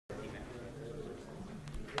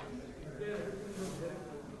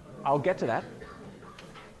I'll get to that.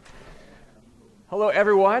 Hello,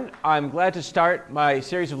 everyone. I'm glad to start my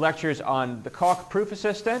series of lectures on the Calc Proof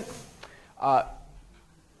Assistant. I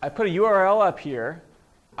put a URL up here.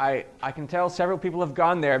 I can tell several people have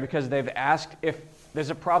gone there because they've asked if there's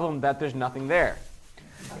a problem that there's nothing there.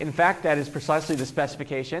 In fact, that is precisely the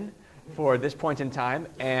specification for this point in time,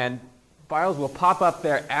 and files will pop up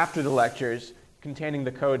there after the lectures containing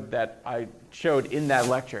the code that I showed in that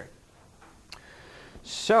lecture.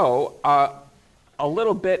 So, a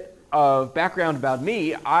little bit of background about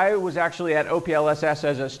me. I was actually at OPLSS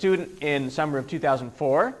as a student in the summer of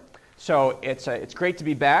 2004, so it's great to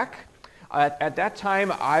be back. At that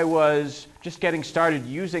time, I was just getting started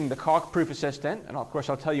using the Calc Proof Assistant, and of course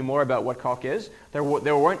I'll tell you more about what Calc is. There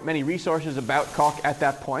weren't many resources about Calc at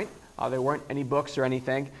that point. There weren't any books or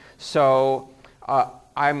anything, so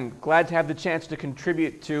I'm glad to have the chance to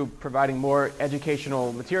contribute to providing more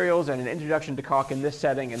educational materials and an introduction to Calc in this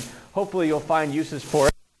setting, and hopefully you'll find uses for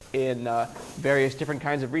it in various different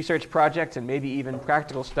kinds of research projects and maybe even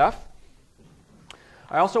practical stuff.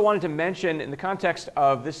 I also wanted to mention, in the context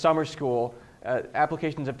of this summer school,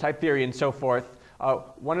 applications of type theory and so forth,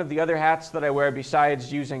 one of the other hats that I wear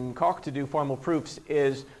besides using Calc to do formal proofs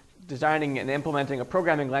is designing and implementing a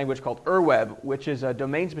programming language called Web, which is a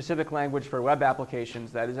domain-specific language for web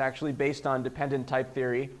applications that is actually based on dependent type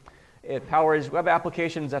theory. It powers web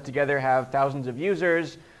applications that together have thousands of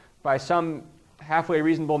users. By some halfway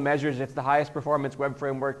reasonable measures, it's the highest performance web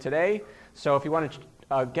framework today. So if you want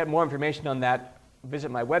to get more information on that, visit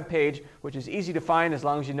my webpage, which is easy to find as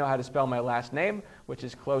long as you know how to spell my last name, which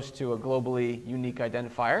is close to a globally unique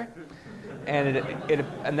identifier.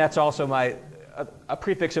 And that's also a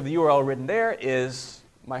prefix of the URL written there is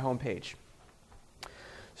my homepage.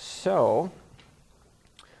 So,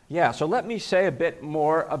 yeah, so let me say a bit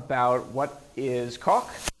more about what is Calc.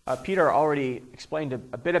 Peter already explained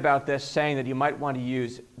a bit about this, saying that you might want to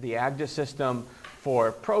use the AGDA system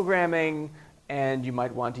for programming, and you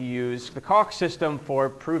might want to use the Calc system for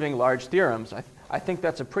proving large theorems. I think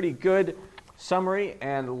that's a pretty good summary,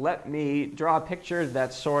 and let me draw a picture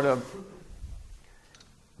that sort of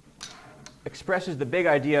expresses the big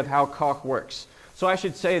idea of how Calc works. So I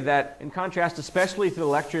should say that, in contrast especially to the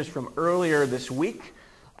lectures from earlier this week,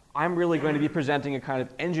 I'm really going to be presenting a kind of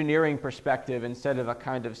engineering perspective instead of a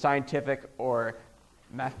kind of scientific or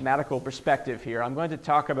mathematical perspective here. I'm going to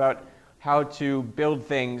talk about how to build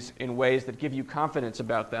things in ways that give you confidence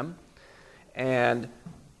about them. And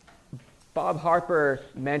Bob Harper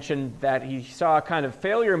mentioned that he saw a kind of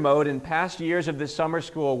failure mode in past years of this summer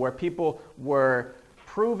school where people were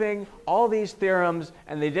proving all these theorems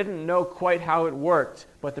and they didn't know quite how it worked,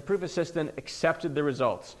 but the proof assistant accepted the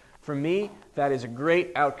results. For me, that is a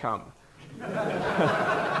great outcome.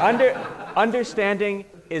 Understanding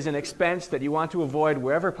is an expense that you want to avoid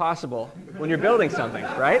wherever possible when you're building something,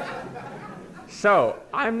 right? So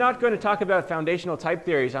I'm not going to talk about foundational type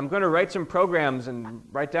theories. I'm going to write some programs and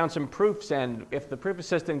write down some proofs, and if the proof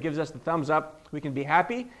assistant gives us the thumbs up, we can be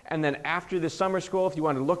happy. And then after the summer school, if you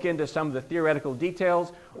want to look into some of the theoretical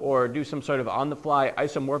details or do some sort of on-the-fly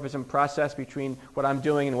isomorphism process between what I'm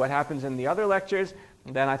doing and what happens in the other lectures,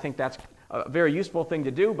 then I think that's a very useful thing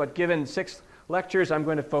to do. But given 6 lectures, I'm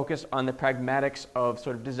going to focus on the pragmatics of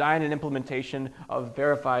sort of design and implementation of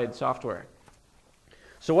verified software.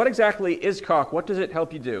 So what exactly is Calc? What does it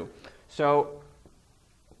help you do? So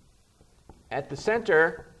at the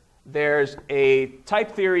center, there's a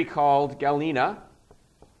type theory called Galena.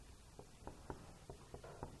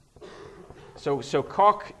 So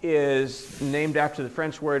Calc is named after the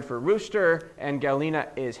French word for rooster, and Galena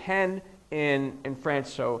is hen in French,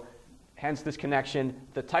 so hence this connection.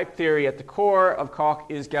 The type theory at the core of Calc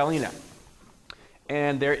is Galena.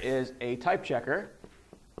 And there is a type checker,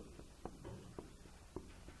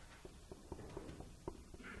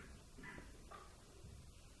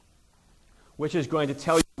 which is going to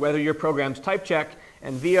tell you whether your program's type checked,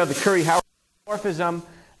 and via the Curry-Howard isomorphism,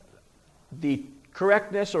 the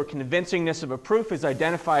correctness or convincingness of a proof is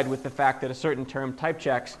identified with the fact that a certain term type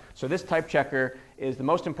checks. So this type checker is the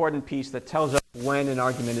most important piece that tells us when an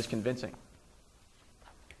argument is convincing.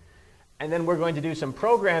 And then we're going to do some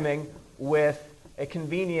programming with a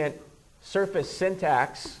convenient surface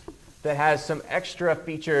syntax that has some extra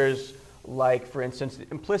features, like, for instance,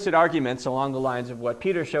 implicit arguments along the lines of what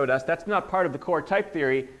Peter showed us. That's not part of the core type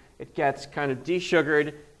theory. It gets kind of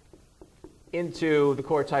desugared into the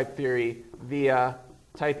core type theory via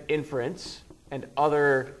type inference and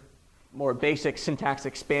other more basic syntax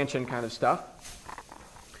expansion kind of stuff.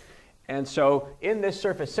 And so in this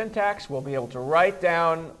surface syntax, we'll be able to write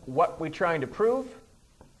down what we're trying to prove.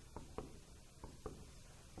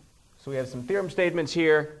 So we have some theorem statements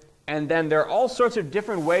here, And then there are all sorts of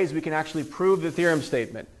different ways we can actually prove the theorem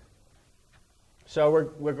statement. So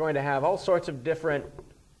we're going to have all sorts of different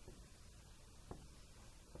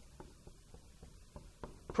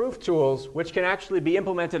proof tools which can actually be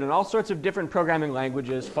implemented in all sorts of different programming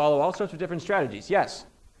languages, follow all sorts of different strategies. Yes?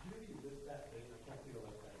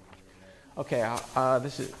 Okay,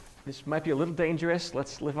 this might be a little dangerous.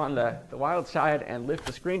 Let's live on the wild side and lift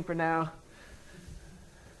the screen for now.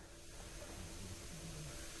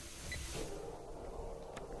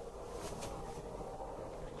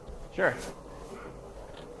 Sure.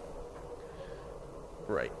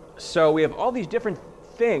 Right. So we have all these different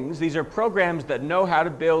things. These are programs that know how to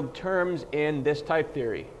build terms in this type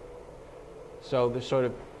theory. So there's sort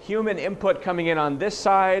of human input coming in on this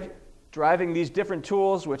side, driving these different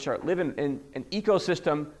tools, which live in an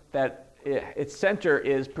ecosystem that its center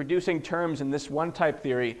is producing terms in this one type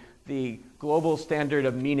theory, the global standard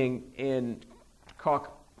of meaning in Calc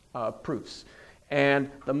proofs.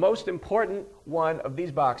 And the most important one of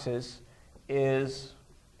these boxes is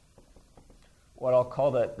what I'll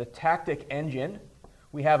call the tactic engine.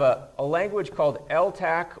 We have a language called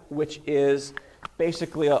LTAC, which is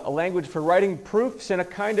basically a language for writing proofs in a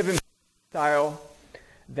kind of style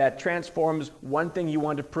that transforms one thing you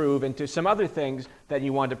want to prove into some other things that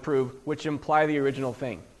you want to prove, which imply the original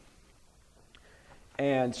thing.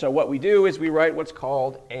 And so what we do is we write what's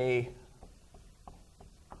called a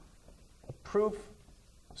proof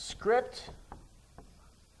script,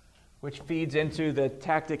 which feeds into the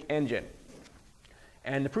tactic engine.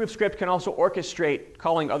 And the proof script can also orchestrate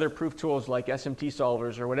calling other proof tools like SMT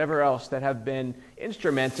solvers or whatever else that have been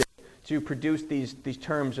instrumented to produce these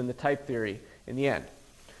terms in the type theory in the end.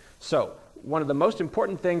 So one of the most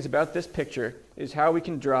important things about this picture is how we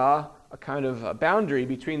can draw a kind of a boundary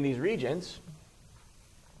between these regions.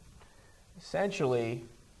 Essentially,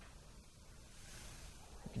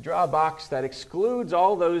 you can draw a box that excludes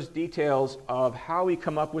all those details of how we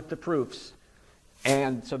come up with the proofs.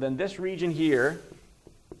 And so then this region here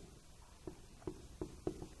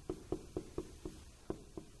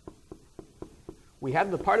we have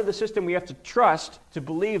the part of the system we have to trust to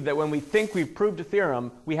believe that when we think we've proved a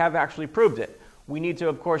theorem, we have actually proved it. We need to,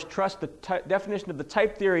 of course, trust the definition of the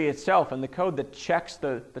type theory itself and the code that checks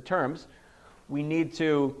the terms. We need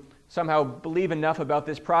to somehow believe enough about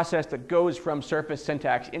this process that goes from surface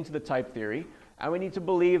syntax into the type theory. And we need to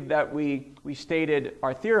believe that we stated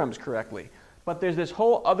our theorems correctly. But there's this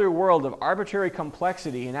whole other world of arbitrary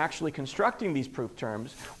complexity in actually constructing these proof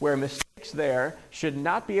terms where mistakes there should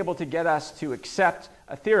not be able to get us to accept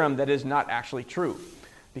a theorem that is not actually true.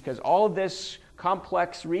 Because all of this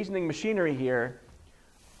complex reasoning machinery here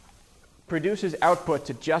produces output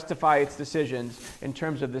to justify its decisions in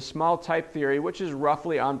terms of this small type theory, which is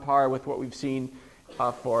roughly on par with what we've seen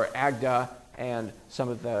for AGDA and some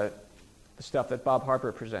of the stuff that Bob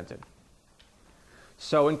Harper presented.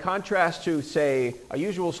 So in contrast to, say, a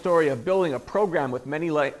usual story of building a program with many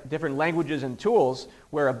different languages and tools,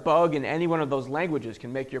 where a bug in any one of those languages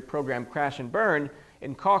can make your program crash and burn,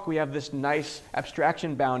 in Calc we have this nice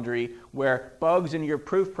abstraction boundary where bugs in your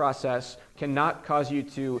proof process cannot cause you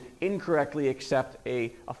to incorrectly accept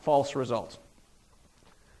a false result.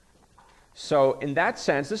 So in that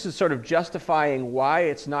sense, this is sort of justifying why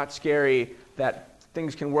it's not scary that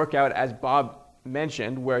things can work out as Bob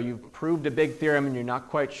mentioned, where you've proved a big theorem and you're not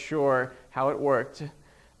quite sure how it worked.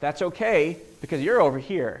 That's okay, because you're over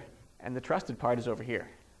here, and the trusted part is over here.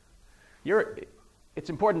 It's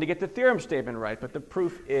important to get the theorem statement right, but the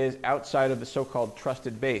proof is outside of the so-called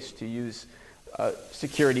trusted base, to use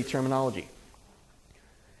security terminology.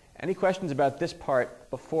 Any questions about this part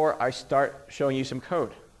before I start showing you some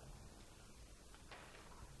code?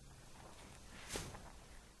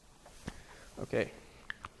 Okay.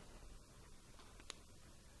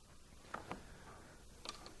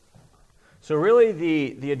 So really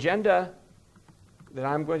the agenda that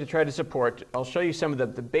I'm going to try to support, I'll show you some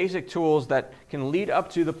of the basic tools that can lead up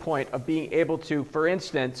to the point of being able to, for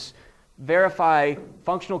instance, verify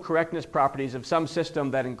functional correctness properties of some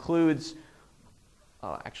system that includes,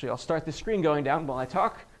 actually I'll start the screen going down while I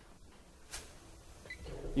talk.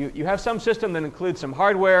 You have some system that includes some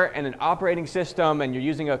hardware and an operating system, and you're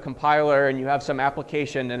using a compiler, and you have some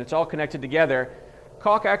application, and it's all connected together.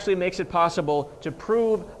 Calc actually makes it possible to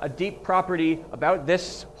prove a deep property about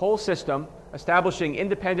this whole system, establishing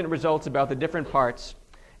independent results about the different parts.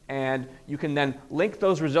 And you can then link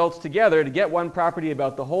those results together to get one property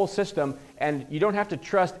about the whole system, and you don't have to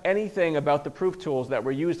trust anything about the proof tools that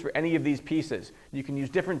were used for any of these pieces. You can use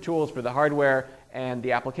different tools for the hardware and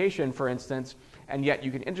the application, for instance, and yet you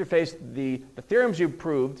can interface the theorems you've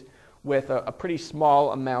proved with a pretty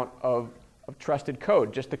small amount of trusted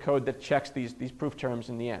code, just the code that checks these proof terms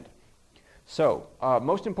in the end. So,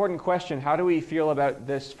 most important question, how do we feel about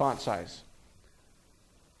this font size?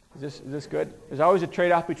 Is this good? There's always a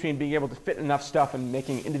trade-off between being able to fit enough stuff and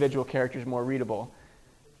making individual characters more readable.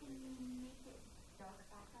 Can you make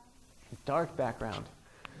it dark background? Dark background.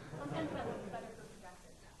 Sometimes that looks better for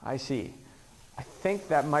projectors. I see. I think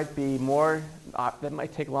that might be more, that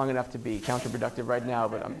might take long enough to be counterproductive right now,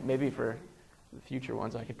 but maybe for the future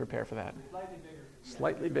ones I could prepare for that. Slightly bigger.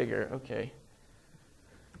 Slightly bigger, okay.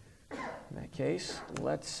 In that case,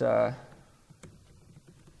 let's,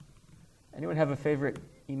 anyone have a favorite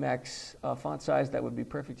Emacs font size that would be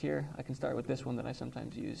perfect here? I can start with this one that I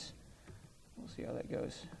sometimes use. We'll see how that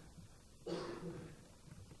goes.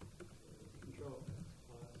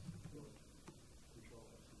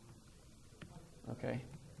 Okay.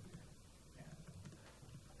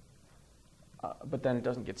 But then it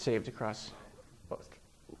doesn't get saved across both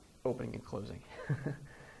opening and closing.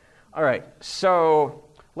 All right, so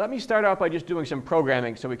let me start out by just doing some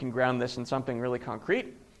programming so we can ground this in something really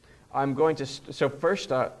concrete. I'm going to, so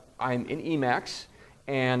first I'm in Emacs,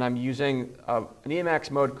 and I'm using an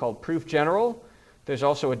Emacs mode called Proof General. There's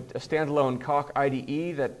also a standalone Calc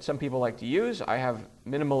IDE that some people like to use. I have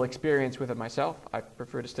minimal experience with it myself. I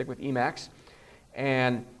prefer to stick with Emacs.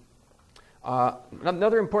 And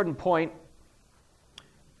another important point,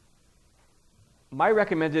 my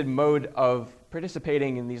recommended mode of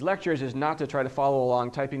participating in these lectures is not to try to follow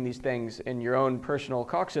along typing these things in your own personal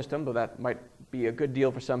Calc system, though that might be a good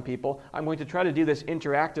deal for some people. I'm going to try to do this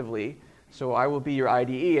interactively, so I will be your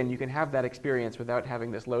IDE, and you can have that experience without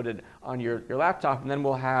having this loaded on your laptop, and then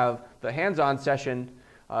we'll have the hands-on session,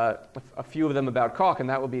 a few of them about Calc, and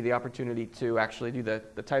that will be the opportunity to actually do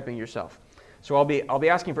the typing yourself. So I'll be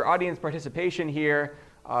asking for audience participation here,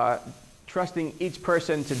 trusting each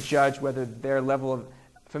person to judge whether their level of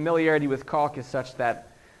familiarity with Calc is such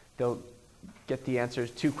that they'll get the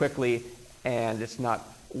answers too quickly and it's not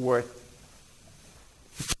worth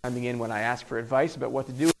chiming in when I ask for advice about what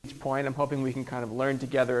to do at each point. I'm hoping we can kind of learn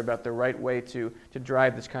together about the right way to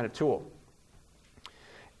drive this kind of tool.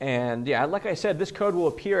 And yeah, like I said, this code will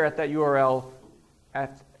appear at that URL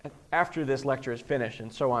after this lecture is finished,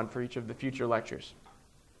 and so on for each of the future lectures.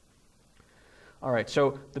 All right,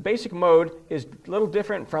 so the basic mode is a little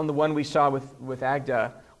different from the one we saw with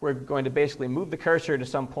Agda. We're going to basically move the cursor to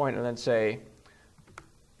some point and then say,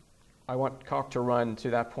 I want Calc to run to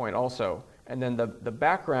that point also. And then the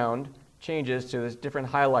background changes to this different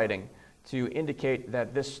highlighting to indicate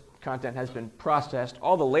that this content has been processed.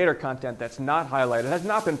 All the later content that's not highlighted has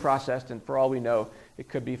not been processed, and for all we know, it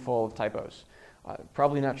could be full of typos.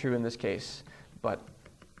 Probably not true in this case, but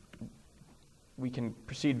we can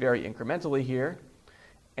proceed very incrementally here.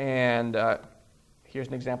 And here's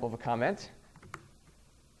an example of a comment.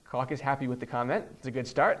 Calc is happy with the comment. It's a good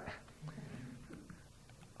start.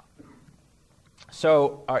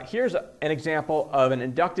 So here's an example of an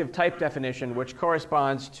inductive type definition which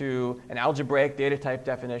corresponds to an algebraic data type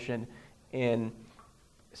definition in,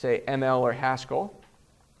 say, ML or Haskell.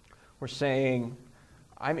 We're saying,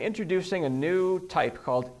 I'm introducing a new type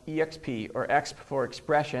called EXP, or exp for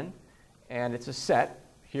expression, and it's a set.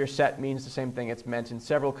 Here set means the same thing it's meant in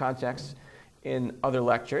several contexts in other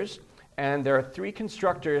lectures. And there are three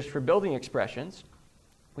constructors for building expressions.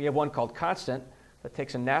 We have one called constant that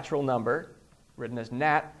takes a natural number, written as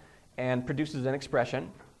nat, and produces an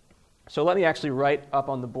expression. So let me actually write up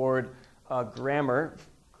on the board grammar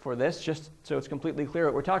for this, just so it's completely clear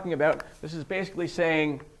what we're talking about. This is basically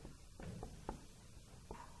saying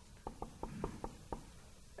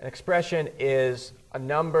an expression is a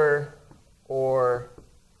number or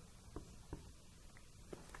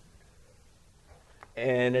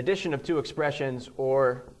an addition of two expressions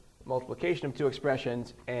or multiplication of two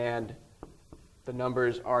expressions, and the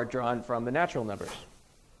numbers are drawn from the natural numbers.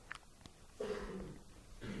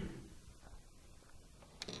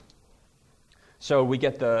 So we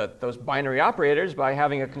get those binary operators by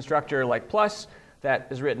having a constructor like plus that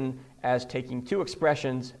is written as taking two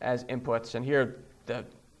expressions as inputs. And here the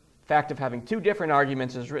fact of having two different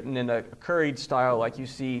arguments is written in a curried style like you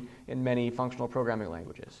see in many functional programming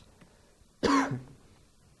languages.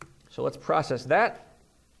 So let's process that.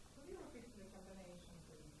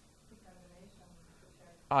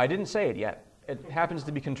 I didn't say it yet. It happens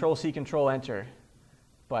to be Control-C, Control-Enter.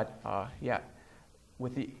 But yeah,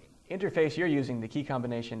 with the interface you're using, the key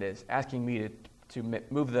combination is asking me to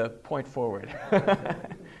move the point forward.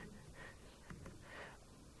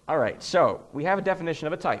 All right, so we have a definition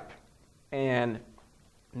of a type. And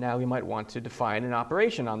now we might want to define an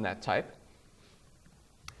operation on that type.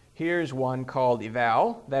 Here's one called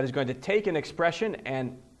eval that is going to take an expression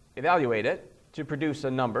and evaluate it to produce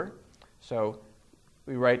a number. So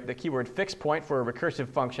we write the keyword fixed point for a recursive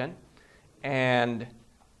function, and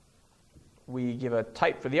we give a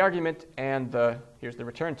type for the argument, and here's the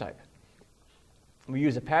return type. We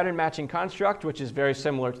use a pattern matching construct, which is very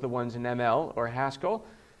similar to the ones in ML or Haskell.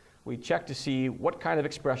 We check to see what kind of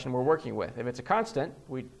expression we're working with. If it's a constant,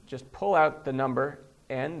 we just pull out the number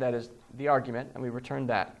n, that is the argument, and we return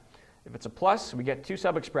that. If it's a plus, we get two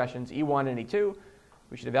sub-expressions, E1 and E2.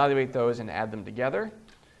 We should evaluate those and add them together.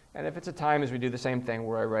 And if it's a times, we do the same thing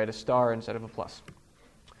where I write a star instead of a plus.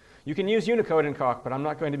 You can use Unicode in Calc, but I'm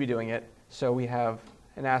not going to be doing it, so we have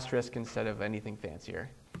an asterisk instead of anything fancier.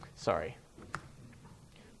 Sorry.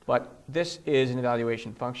 But this is an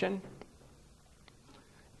evaluation function.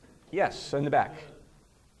 Yes, in the back.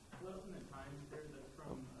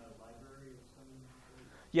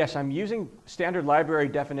 Yes, I'm using standard library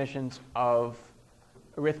definitions of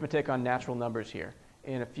arithmetic on natural numbers here.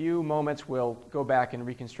 In a few moments, we'll go back and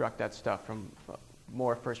reconstruct that stuff from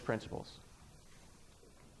more first principles.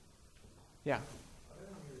 Yeah? Are there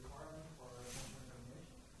any requirements for function termination?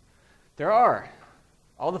 There are.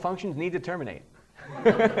 All the functions need to terminate.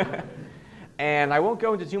 And I won't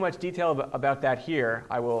go into too much detail about that here.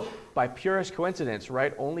 I will, by purest coincidence,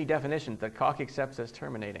 write only definitions that Calc accepts as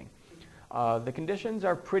terminating. The conditions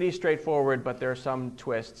are pretty straightforward, but there are some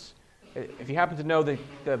twists. If you happen to know the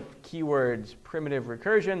keywords primitive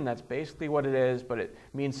recursion, that's basically what it is, but it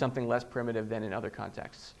means something less primitive than in other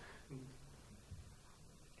contexts.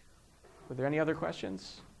 Were there any other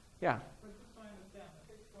questions? Yeah? Just so I understand,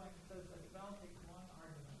 the fixed point says that it only takes one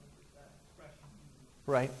argument, which is that expression.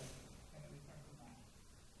 Right. And it returns a match.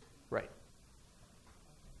 Right.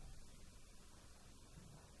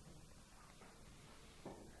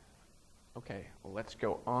 Okay, well, let's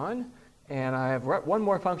go on. And I have one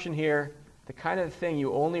more function here, the kind of thing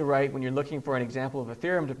you only write when you're looking for an example of a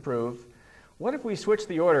theorem to prove. What if we switch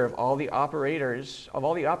the order of all the operators, of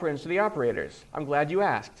all the operands to the operators? I'm glad you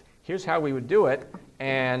asked. Here's how we would do it,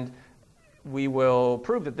 and we will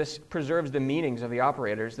prove that this preserves the meanings of the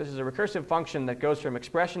operators. This is a recursive function that goes from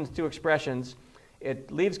expressions to expressions. It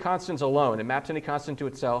leaves constants alone. It maps any constant to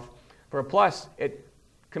itself. For a plus, it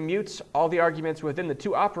commutes all the arguments within the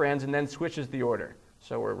two operands and then switches the order.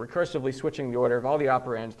 So we're recursively switching the order of all the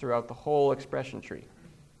operands throughout the whole expression tree.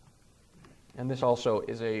 And this also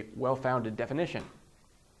is a well-founded definition.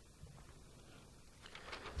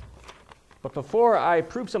 But before I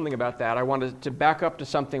prove something about that, I wanted to back up to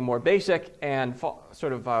something more basic and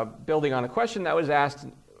sort of building on a question that was asked.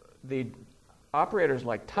 The operators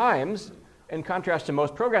like times, in contrast to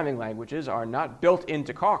most programming languages, are not built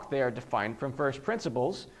into Calc. They are defined from first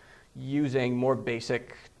principles using more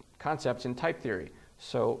basic concepts in type theory.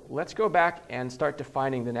 So let's go back and start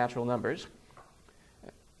defining the natural numbers.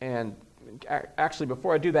 And actually,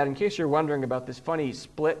 before I do that, in case you're wondering about this funny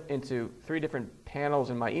split into 3 different panels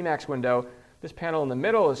in my Emacs window, this panel in the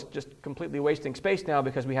middle is just completely wasting space now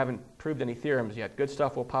because we haven't proved any theorems yet. Good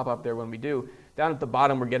stuff will pop up there when we do. Down at the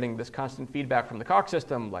bottom, we're getting this constant feedback from the Calc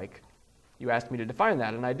system, like you asked me to define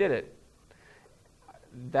that, and I did it.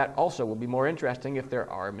 That also will be more interesting if there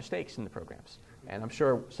are mistakes in the programs. And I'm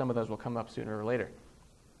sure some of those will come up sooner or later.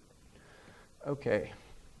 Okay.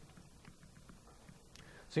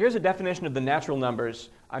 So here's a definition of the natural numbers.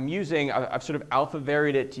 I've sort of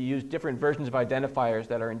alpha-varied it to use different versions of identifiers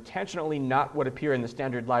that are intentionally not what appear in the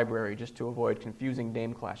standard library, just to avoid confusing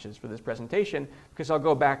name clashes for this presentation, because I'll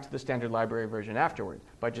go back to the standard library version afterward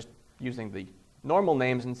by just using the normal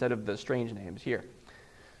names instead of the strange names here.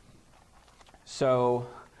 So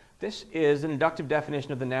this is an inductive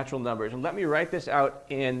definition of the natural numbers. And let me write this out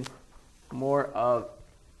in more of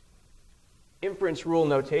inference rule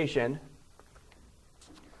notation.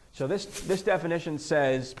 So this definition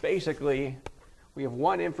says, basically, we have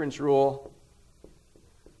one inference rule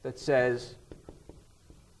that says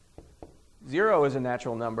 0 is a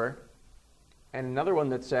natural number, and another one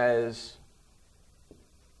that says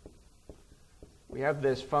we have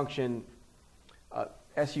this function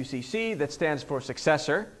SUCC that stands for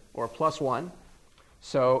successor, or +1.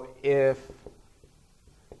 So if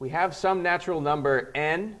we have some natural number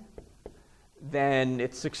n, then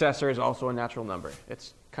its successor is also a natural number.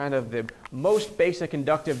 It's kind of the most basic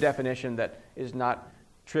inductive definition that is not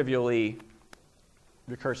trivially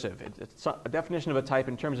recursive. It's a definition of a type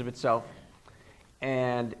in terms of itself,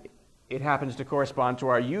 and it happens to correspond to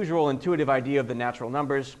our usual intuitive idea of the natural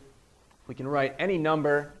numbers. We can write any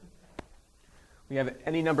number. We have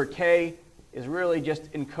any number k is really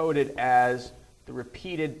just encoded as the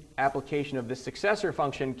repeated application of this successor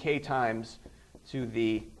function k times to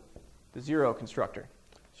the 0 constructor.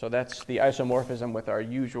 So that's the isomorphism with our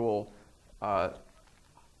usual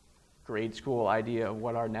grade school idea of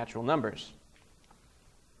what are natural numbers.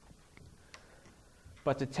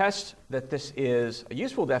 But to test that this is a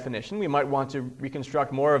useful definition, we might want to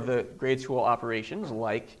reconstruct more of the grade school operations,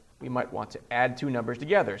 like we might want to add two numbers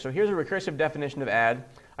together. So here's a recursive definition of add.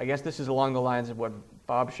 I guess this is along the lines of what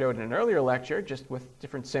Bob showed in an earlier lecture, just with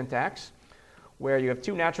different syntax, where you have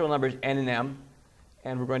two natural numbers, n and m,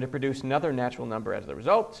 and we're going to produce another natural number as the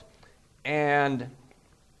result. And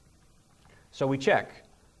so we check.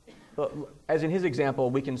 As in his example,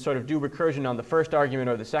 we can sort of do recursion on the first argument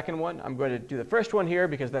or the second one. I'm going to do the first one here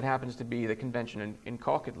because that happens to be the convention in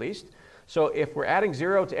calc at least. So if we're adding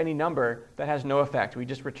 0 to any number, that has no effect. We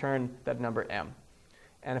just return that number m.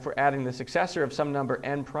 And if we're adding the successor of some number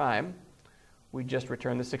n prime, we just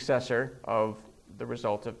return the successor of the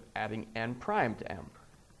result of adding n prime to m.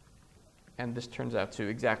 And this turns out to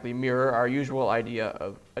exactly mirror our usual idea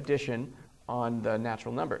of addition on the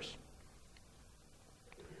natural numbers.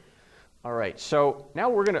 All right, so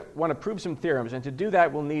now we're going to want to prove some theorems, and to do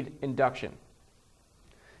that we'll need induction.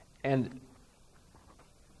 And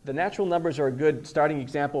the natural numbers are a good starting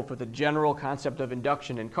example for the general concept of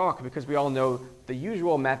induction in calc because we all know the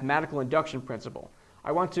usual mathematical induction principle.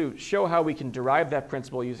 I want to show how we can derive that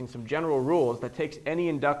principle using some general rules that takes any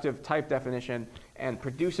inductive type definition and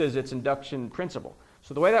produces its induction principle.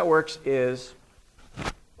 So the way that works is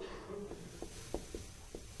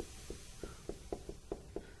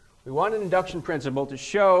we want an induction principle to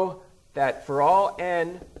show that for all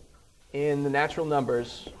n in the natural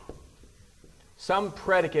numbers, some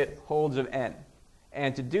predicate holds of n.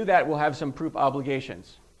 And to do that, we'll have some proof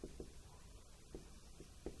obligations.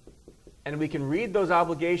 And we can read those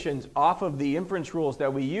obligations off of the inference rules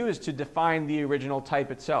that we use to define the original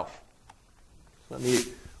type itself.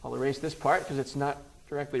 I'll erase this part because it's not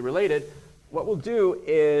directly related. What we'll do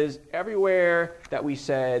is everywhere that we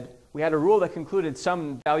said we had a rule that concluded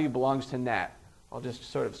some value belongs to nat. I'll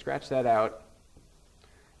just sort of scratch that out.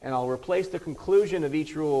 And I'll replace the conclusion of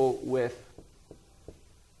each rule with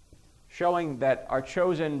showing that our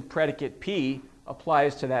chosen predicate p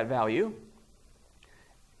applies to that value.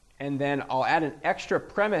 And then I'll add an extra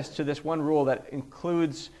premise to this one rule that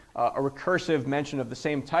includes a recursive mention of the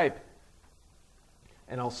same type.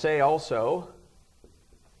 And I'll say also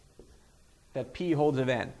that p holds of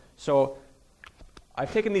n. So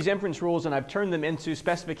I've taken these inference rules and I've turned them into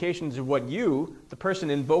specifications of what you, the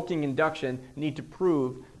person invoking induction, need to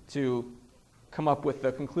prove to come up with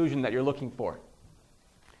the conclusion that you're looking for.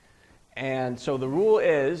 And so the rule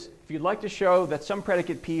is, if you'd like to show that some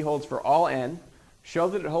predicate p holds for all n, show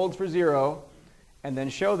that it holds for 0, and then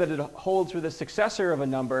show that it holds for the successor of a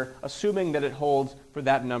number, assuming that it holds for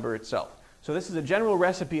that number itself. So this is a general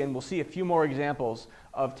recipe, and we'll see a few more examples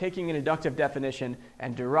of taking an inductive definition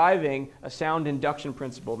and deriving a sound induction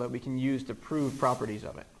principle that we can use to prove properties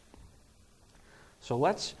of it. So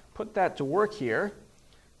let's put that to work here.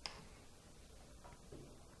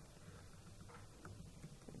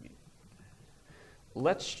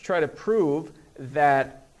 Let's try to prove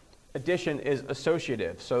that addition is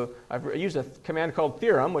associative. So I've used a command called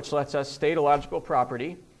theorem, which lets us state a logical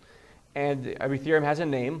property. And every theorem has a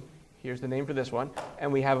name. Here's the name for this one.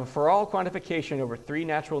 And we have a for all quantification over three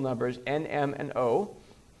natural numbers, n, m, and o.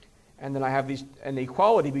 And then I have an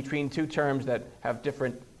equality between two terms that have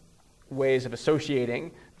different ways of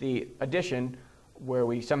associating the addition, where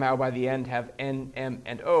we somehow by the end have n, m,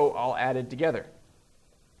 and o all added together.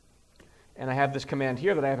 And I have this command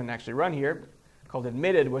here that I haven't actually run here called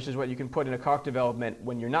admitted, which is what you can put in a calc development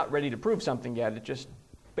when you're not ready to prove something yet. It just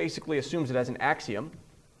basically assumes it as an axiom.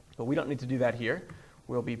 But we don't need to do that here.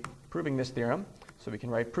 We'll be proving this theorem. So we can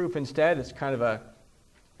write proof instead. It's kind of a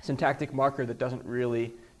syntactic marker that doesn't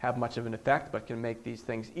really have much of an effect, but can make these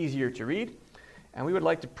things easier to read. And we would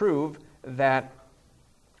like to prove that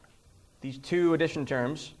these two addition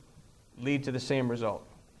terms lead to the same result.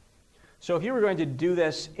 So if you were going to do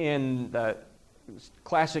this in the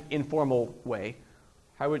classic informal way,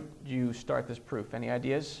 how would you start this proof? Any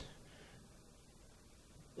ideas?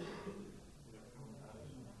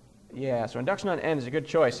 Yeah, so induction on n is a good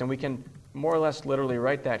choice, and we can more or less literally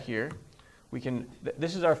write that here.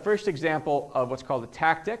 This is our first example of what's called a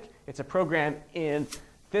tactic. It's a program in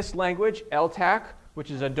this language, LTAC,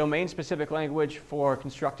 which is a domain-specific language for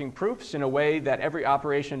constructing proofs in a way that every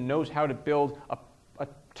operation knows how to build a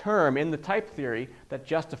term in the type theory that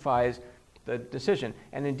justifies the decision.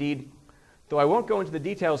 And indeed, though I won't go into the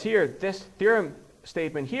details here, this theorem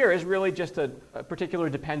statement here is really just a particular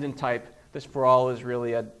dependent type. This for all is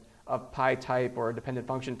really a pi type or a dependent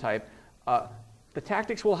function type. The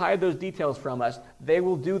tactics will hide those details from us. They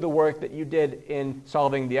will do the work that you did in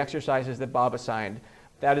solving the exercises that Bob assigned.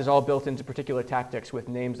 That is all built into particular tactics with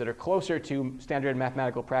names that are closer to standard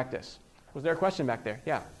mathematical practice. Was there a question back there?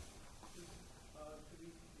 Yeah. To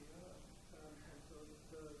be clear, so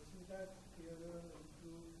the syntax theorem and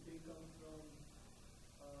proof, they come from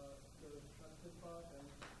the trusted part, and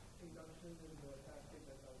induction is the tactic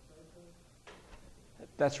that's outside the...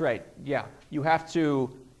 That's right, yeah. You have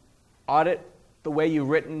to audit the way you've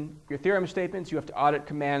written your theorem statements. You have to audit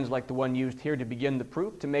commands like the one used here to begin the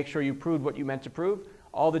proof to make sure you proved what you meant to prove.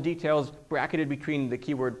 All the details bracketed between the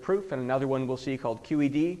keyword proof and another one we'll see called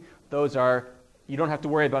QED. Those are, you don't have to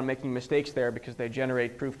worry about making mistakes there because they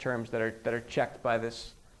generate proof terms that are checked by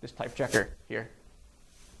this type checker here.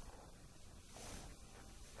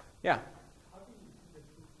 Yeah? How do you see the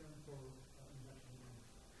proof term for induction?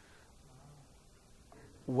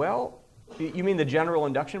 Well, you mean the general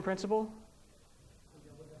induction principle?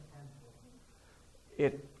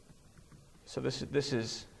 So this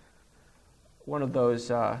is one of those,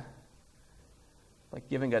 like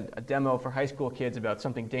giving a demo for high school kids about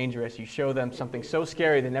something dangerous. You show them something so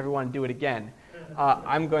scary they never want to do it again.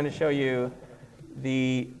 I'm going to show you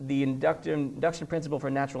the induction principle for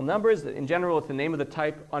natural numbers. In general, it's the name of the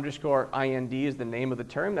type underscore IND is the name of the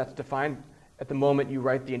term. That's defined at the moment you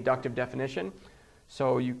write the inductive definition.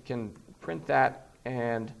 So you can print that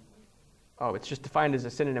and, oh, it's just defined as a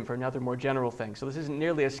synonym for another more general thing. So this isn't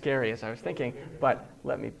nearly as scary as I was thinking, but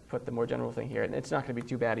let me put the more general thing here. And it's not going to be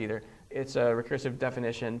too bad either. It's a recursive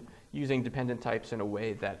definition using dependent types in a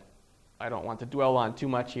way that I don't want to dwell on too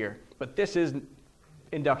much here. But this is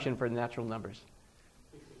induction for natural numbers.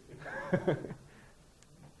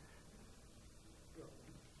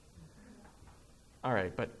 All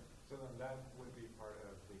right, but... So then that would be part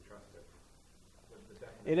of the trusted.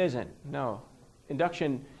 It isn't, no.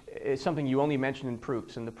 Induction is something you only mention in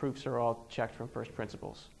proofs, and the proofs are all checked from first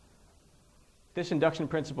principles. This induction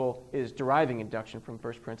principle is deriving induction from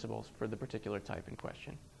first principles for the particular type in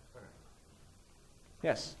question. Okay.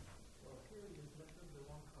 Yes? Well, here you selected the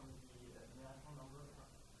one from the natural number from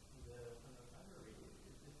the standard library.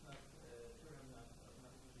 Is this not a theorem that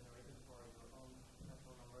automatically generated for your own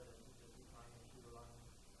natural number that you just define a few lines?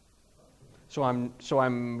 So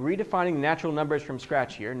I'm redefining natural numbers from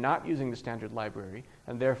scratch here, not using the standard library,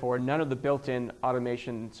 and therefore none of the built-in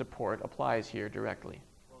automation support applies here directly.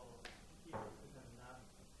 Well, here it's a nat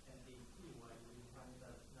NAT, why you define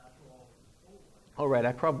that natural whole. Oh, right,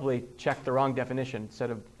 I probably checked the wrong definition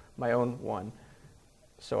instead of my own one.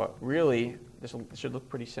 So really, this should look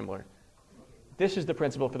pretty similar. This is the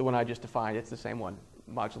principle for the one I just defined. It's the same one,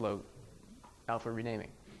 modulo alpha renaming.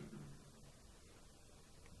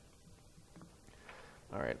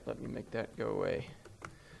 All right, let me make that go away.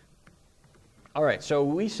 All right, so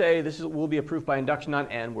we say this will be a proof by induction on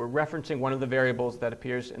n. We're referencing one of the variables that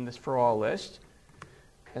appears in this for all list.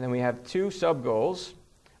 And then we have two sub-goals.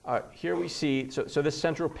 Here we see, so this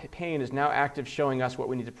central pane is now active showing us what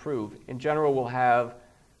we need to prove. In general, we'll have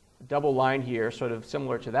a double line here, sort of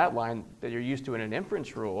similar to that line that you're used to in an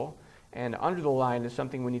inference rule. And under the line is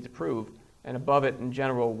something we need to prove. And above it, in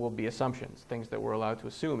general, will be assumptions, things that we're allowed to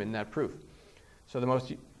assume in that proof. So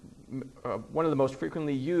one of the most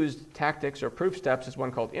frequently used tactics or proof steps is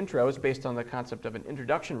one called intros, based on the concept of an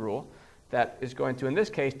introduction rule that is going to, in this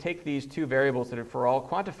case, take these two variables that are for all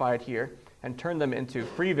quantified here and turn them into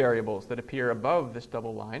free variables that appear above this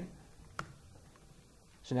double line.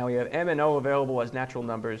 So now we have m and o available as natural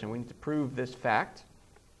numbers, and we need to prove this fact.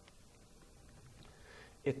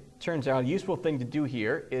 It turns out a useful thing to do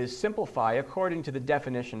here is simplify according to the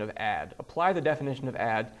definition of add. Apply the definition of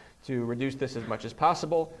add to reduce this as much as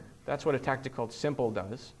possible. That's what a tactic called simple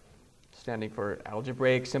does, standing for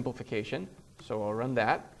algebraic simplification. So I'll run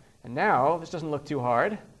that. And now, this doesn't look too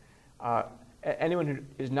hard. Anyone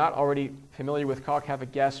who is not already familiar with calc have a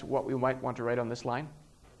guess what we might want to write on this line?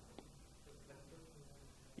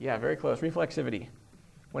 Yeah, very close. Reflexivity.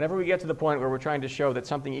 Whenever we get to the point where we're trying to show that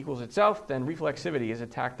something equals itself, then reflexivity is a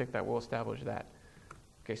tactic that will establish that.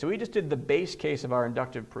 Okay, so we just did the base case of our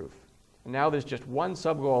inductive proof. And now there's just one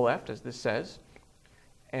sub-goal left, as this says.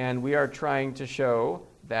 And we are trying to show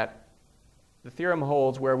that the theorem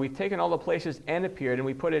holds where we've taken all the places n appeared and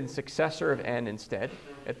we put in successor of n instead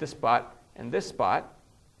at this spot and this spot.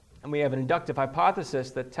 And we have an inductive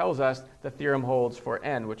hypothesis that tells us the theorem holds for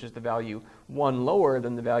n, which is the value 1 lower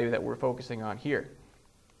than the value that we're focusing on here.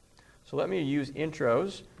 So let me use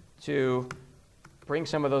intros to bring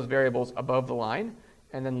some of those variables above the line.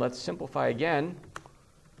 And then let's simplify again.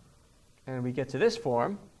 And we get to this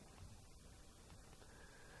form.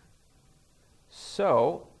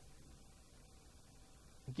 So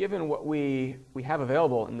given what we have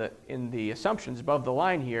available in the assumptions above the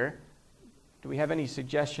line here, do we have any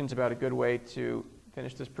suggestions about a good way to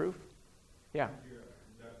finish this proof? Yeah.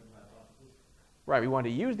 Right, we want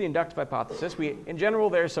to use the inductive hypothesis. In general,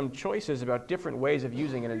 there are some choices about different ways of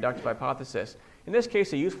using an inductive hypothesis. In this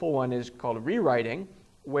case, a useful one is called rewriting,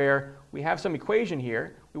 where we have some equation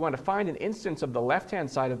here. We want to find an instance of the left-hand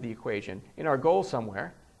side of the equation in our goal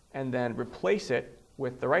somewhere, and then replace it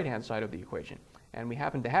with the right-hand side of the equation. And we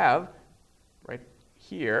happen to have, right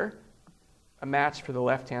here, a match for the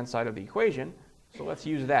left-hand side of the equation. So let's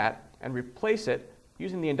use that and replace it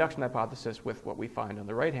using the induction hypothesis with what we find on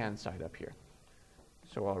the right-hand side up here.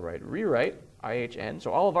 So I'll rewrite IHN.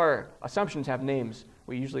 So all of our assumptions have names.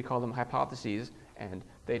 We usually call them hypotheses, and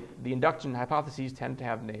the induction hypotheses tend to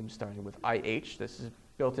have names starting with IH. This is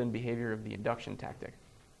built-in behavior of the induction tactic.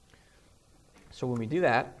 So when we do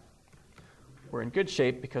that, we're in good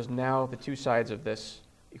shape because now the two sides of this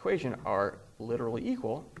equation are literally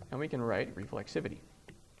equal, and we can write reflexivity.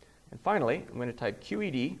 And finally, I'm going to type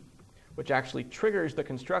QED, which actually triggers the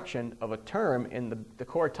construction of a term in the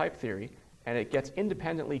core type theory, and it gets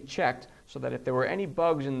independently checked so that if there were any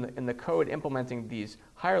bugs in the code implementing these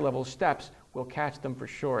higher level steps, we'll catch them for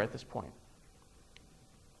sure at this point.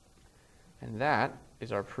 And that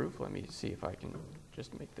is our proof. Let me see if I can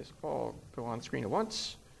just make this all go on screen at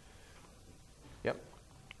once. Yep.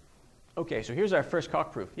 Okay, so here's our first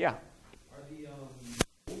cock proof. Yeah? Are the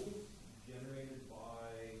goals generated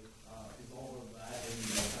by, is all of that in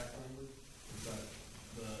the text language? Is that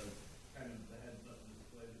the kind of the heads-up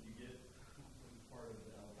display that you get as part of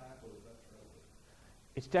the LPAC, or is that trusted?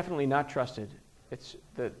 It's definitely not trusted. It's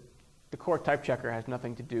the core type checker has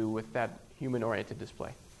nothing to do with that human-oriented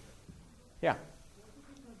display. Yeah?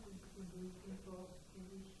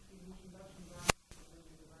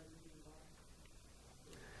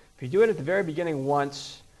 If you do it at the very beginning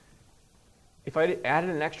once, if I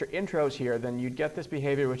added an extra intros here, then you'd get this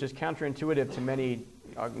behavior which is counterintuitive to many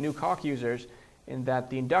new Coq users, in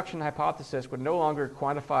that the induction hypothesis would no longer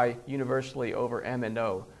quantify universally over M and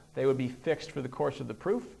O. They would be fixed for the course of the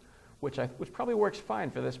proof, which probably works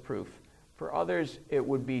fine for this proof. For others, it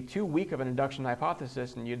would be too weak of an induction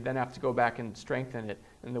hypothesis, and you'd then have to go back and strengthen it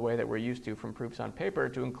in the way that we're used to from proofs on paper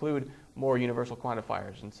to include more universal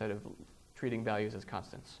quantifiers instead of treating values as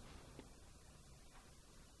constants.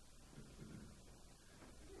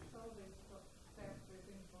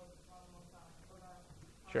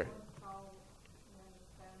 Sure.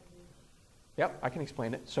 Yep, I can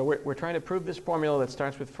explain it. So we're trying to prove this formula that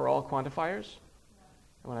starts with for all quantifiers.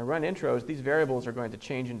 And when I run intros, these variables are going to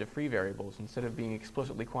change into free variables instead of being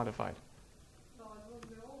explicitly quantified. So it will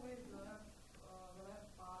be always the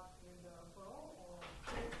left part in the for all,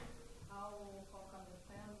 or how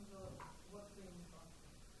understands what's being done?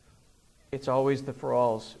 It's always the for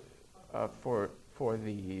alls for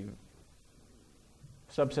the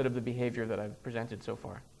subset of the behavior that I've presented so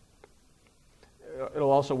far.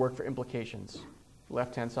 It'll also work for implications.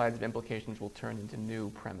 Left-hand sides of implications will turn into new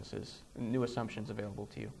premises, new assumptions available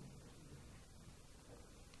to you.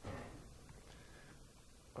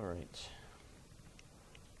 All right.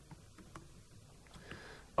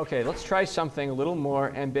 Okay, let's try something a little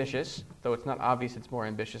more ambitious, though it's not obvious it's more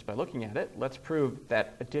ambitious by looking at it. Let's prove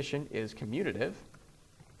that addition is commutative.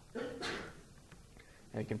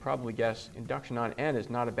 And you can probably guess induction on n is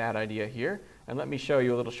not a bad idea here. And let me show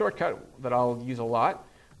you a little shortcut that I'll use a lot.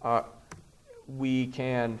 We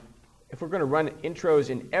can, if we're going to run intros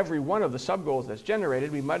in every one of the subgoals that's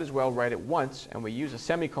generated, we might as well write it once, and we use a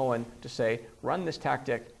semicolon to say, run this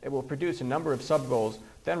tactic. It will produce a number of subgoals,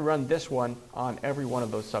 then run this one on every one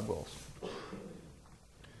of those subgoals.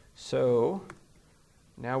 So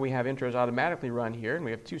now we have intros automatically run here, and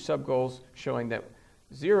we have two subgoals showing that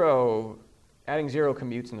adding 0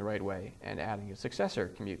 commutes in the right way, and adding a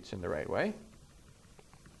successor commutes in the right way.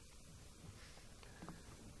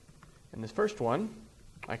 In this first one,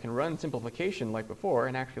 I can run simplification like before,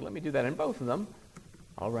 and actually let me do that in both of them.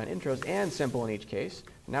 I'll run intros and simple in each case.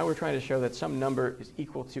 Now we're trying to show that some number is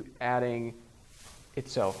equal to adding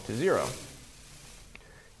itself to 0.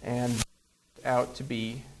 And out to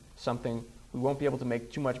be something we won't be able to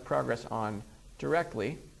make too much progress on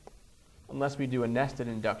directly unless we do a nested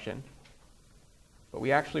induction. But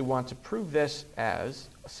we actually want to prove this as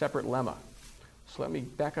a separate lemma. So let me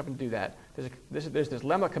back up and do that. There's this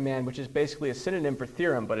lemma command, which is basically a synonym for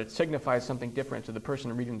theorem, but it signifies something different to the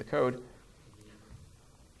person reading the code.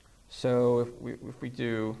 So if we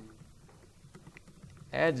do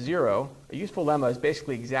add 0, a useful lemma is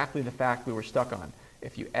basically exactly the fact we were stuck on.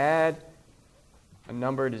 If you add a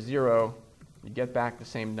number to 0, you get back the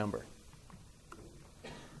same number.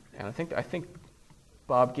 And I think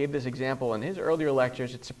Bob gave this example in his earlier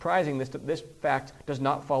lectures. It's surprising this fact does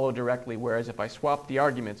not follow directly, whereas if I swap the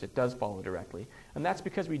arguments, it does follow directly. And that's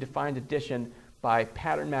because we defined addition by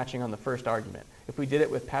pattern matching on the first argument. If we did it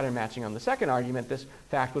with pattern matching on the second argument, this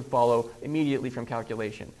fact would follow immediately from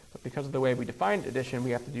calculation. But because of the way we defined addition, we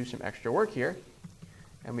have to do some extra work here.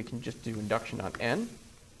 And we can just do induction on n.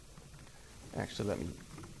 Actually, let me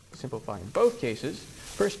simplify in both cases.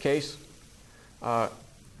 First case, I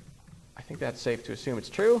think that's safe to assume it's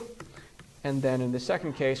true. And then in the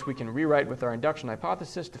second case, we can rewrite with our induction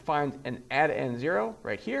hypothesis to find an add n0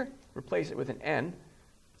 right here, replace it with an n.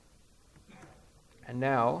 And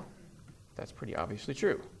now, that's pretty obviously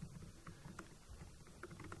true.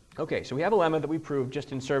 Okay, so we have a lemma that we proved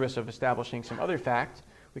just in service of establishing some other fact.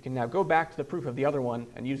 We can now go back to the proof of the other one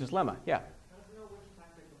and use this lemma. Yeah? How do you know which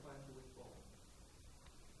tactic applies to which goal?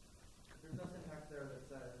 There's no syntax there that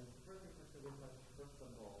says first reflexive plus first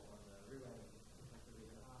sub-goal on the rewrite of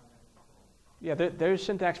reflexivity next goal. Yeah, there's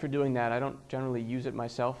syntax for doing that. I don't generally use it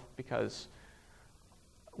myself because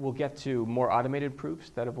we'll get to more automated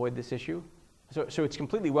proofs that avoid this issue. So it's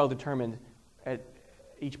completely well determined at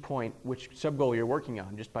each point which sub-goal you're working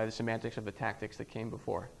on just by the semantics of the tactics that came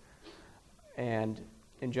before. And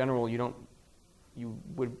in general, you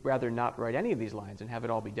would rather not write any of these lines and have it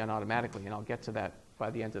all be done automatically, and I'll get to that by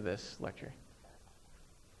the end of this lecture.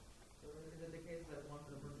 So is it the case that once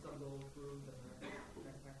the first sub-goal is proved, then the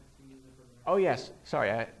next tactic to use it for the next? Oh yes,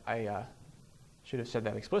 sorry, I should have said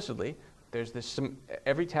that explicitly. There's this,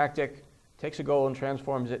 every tactic takes a goal and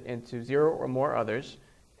transforms it into 0 or more others,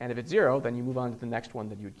 and if it's 0, then you move on to the next one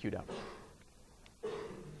that you had queued up. Is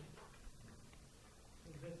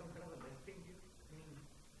there some kind of a nesting here? I mean,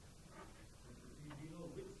 do you know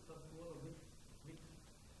which sub-goal or which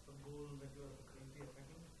sub-goal that you are currently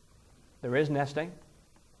affecting? There is nesting.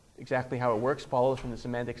 Exactly how it works follows from the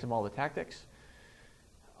semantics of all the tactics.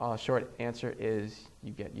 Short answer is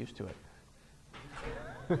you get used to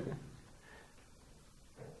it.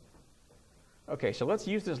 Okay, so let's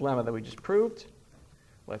use this lemma that we just proved.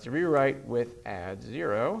 Let's rewrite with add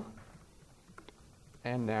 0.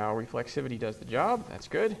 And now reflexivity does the job. That's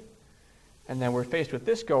good. And then we're faced with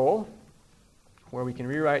this goal where we can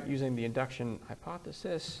rewrite using the induction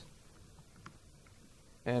hypothesis.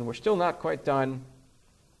 And we're still not quite done.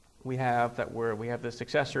 We have the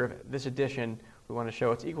successor of this addition. We want to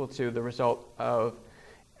show it's equal to the result of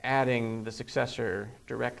adding the successor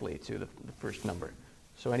directly to the first number.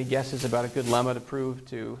 So any guesses about a good lemma to prove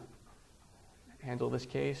to handle this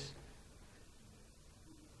case?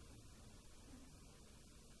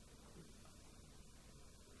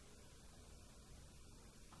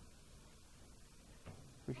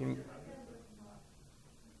 We can.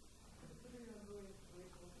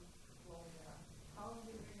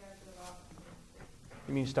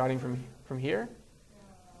 You mean starting from here?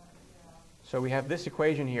 So we have this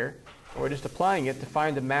equation here, and we're just applying it to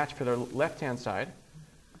find a match for the left-hand side,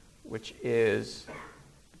 which is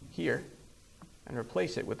here, and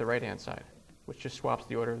replace it with the right-hand side, which just swaps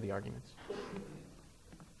the order of the arguments.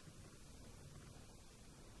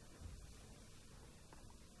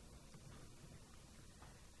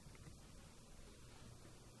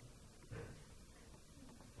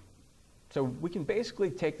 So we can basically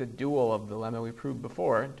take the dual of the lemma we proved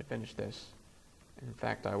before to finish this. And in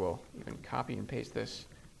fact, I will even copy and paste this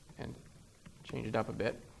and change it up a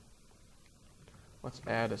bit. Let's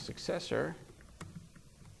add a successor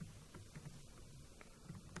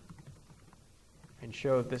and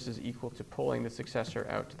show that this is equal to pulling the successor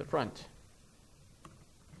out to the front.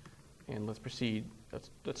 And let's proceed.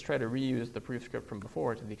 Let's try to reuse the proof script from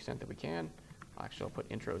before to the extent that we can. Actually, I'll put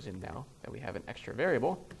intros in now that we have an extra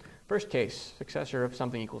variable. First case, successor of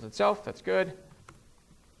something equals itself. That's good.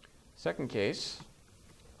 Second case,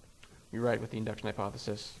 we write with the induction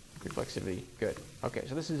hypothesis, reflexivity. Good. Okay,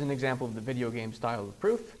 so this is an example of the video game style of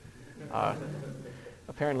proof.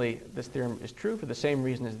 Apparently, this theorem is true for the same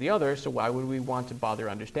reason as the other, so why would we want to bother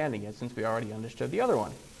understanding it since we already understood the other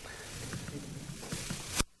one?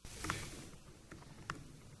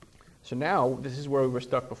 So now, this is where we were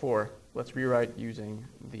stuck before. Let's rewrite using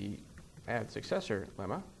the add successor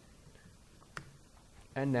lemma.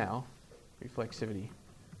 And now, reflexivity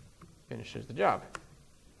finishes the job.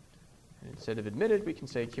 And instead of admitted, we can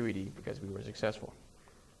say QED because we were successful.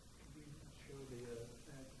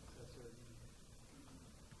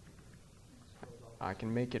 I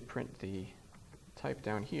can make it print the type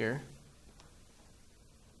down here.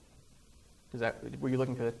 Were you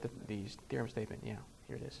looking for the theorem statement? Yeah,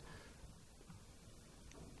 here it is.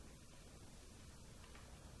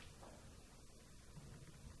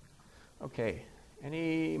 Okay,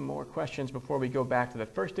 any more questions before we go back to the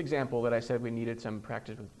first example that I said we needed some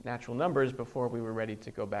practice with natural numbers before we were ready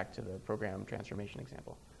to go back to the program transformation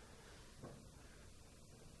example?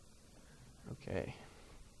 Okay.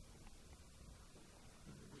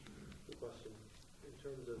 Question. In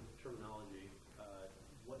terms of terminology,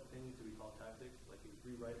 what things do we call tactics? Like you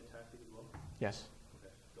rewrite a tactic as well? Yes.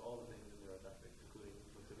 Okay. So all the things in there are tactics, including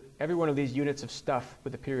reflexivity? Every one of these units of stuff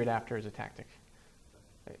with a period after is a tactic.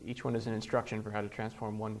 Each one is an instruction for how to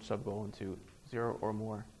transform one subgoal into 0 or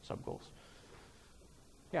more subgoals.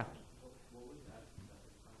 Yeah? What was that?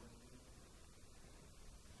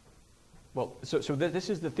 Well, so this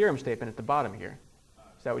is the theorem statement at the bottom here.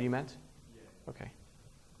 Is that what you meant? Yeah. Okay.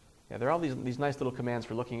 Yeah, there are all these nice little commands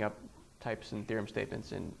for looking up types and theorem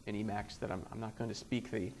statements in Emacs that I'm not going to speak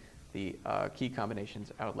the key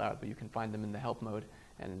combinations out loud, but you can find them in the help mode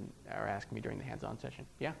and or ask me during the hands-on session.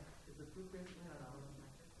 Yeah? Is the proof basically an algorithm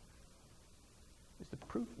factor? Is the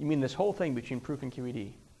proof? You mean this whole thing between proof and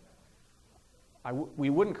QED? We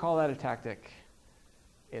wouldn't call that a tactic.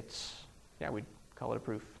 We'd call it a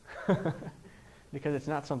proof. Because it's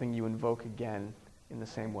not something you invoke again in the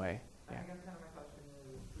same way. I Yeah. guess kind of my question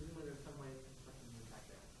is, presumably there's some way of constructing the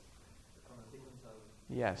tactic from a sequence of...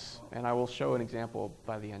 Yes, and I will show an example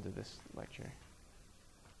by the end of this lecture.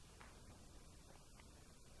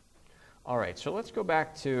 All right, so let's go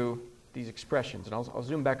back to these expressions, and I'll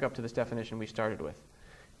zoom back up to this definition we started with.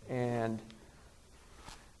 And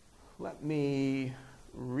let me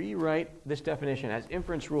rewrite this definition as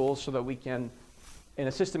inference rules so that we can, in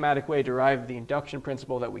a systematic way, derive the induction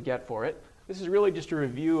principle that we get for it. This is really just a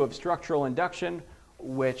review of structural induction,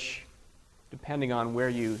 which, depending on where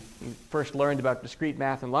you first learned about discrete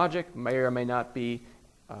math and logic, may or may not be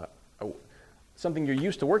something you're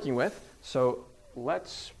used to working with. So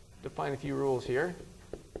let's define a few rules here.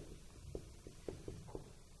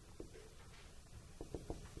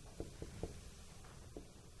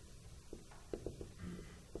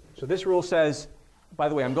 So this rule says, by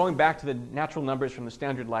the way, I'm going back to the natural numbers from the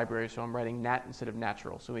standard library, so I'm writing nat instead of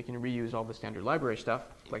natural, so we can reuse all the standard library stuff,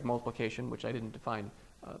 like multiplication, which I didn't define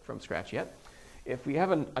from scratch yet. If we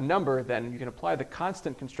have a number, then you can apply the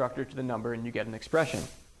constant constructor to the number, and you get an expression.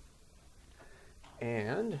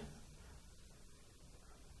 And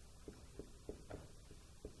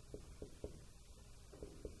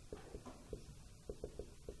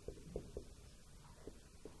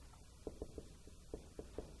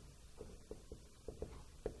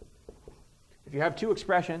if you have two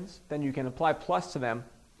expressions, then you can apply plus to them,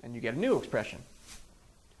 and you get a new expression.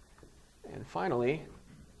 And finally,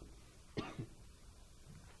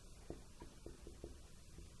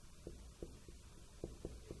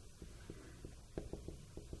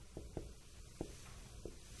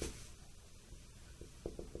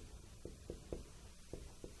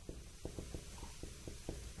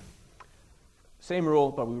 same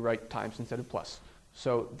rule, but we write times instead of plus.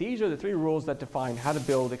 So these are the three rules that define how to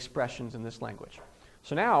build expressions in this language.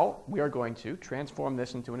 So now we are going to transform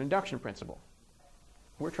this into an induction principle.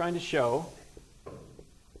 We're trying to show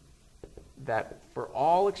that for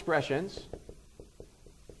all expressions,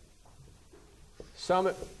 some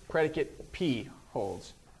predicate P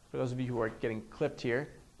holds. For those of you who are getting clipped here,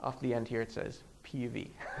 off the end here it says P of E.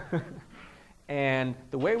 And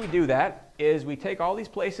the way we do that is we take all these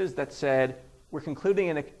places that said we're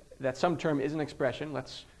concluding that some term is an expression,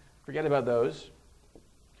 let's forget about those,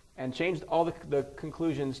 and change all the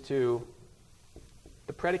conclusions to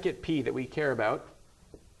the predicate P that we care about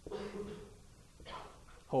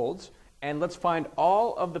holds, and let's find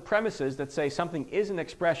all of the premises that say something is an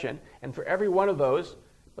expression, and for every one of those,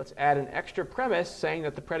 let's add an extra premise saying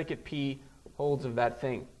that the predicate P holds of that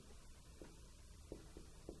thing.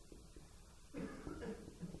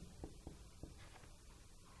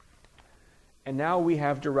 And now we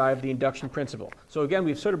have derived the induction principle. So again,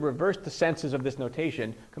 we've sort of reversed the senses of this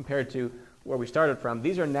notation compared to where we started from.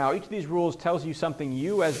 These are now, each of these rules tells you something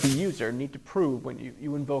you as the user need to prove when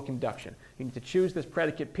you invoke induction. You need to choose this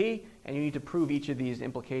predicate P, and you need to prove each of these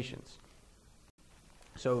implications.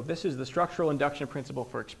 So this is the structural induction principle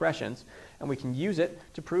for expressions, and we can use it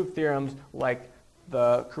to prove theorems like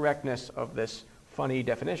the correctness of this funny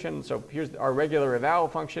definition. So here's our regular eval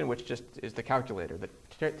function, which just is the calculator that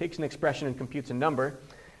takes an expression and computes a number.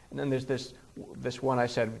 And then there's this one I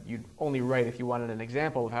said you'd only write if you wanted an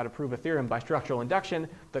example of how to prove a theorem by structural induction,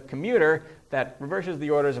 the commuter that reverses the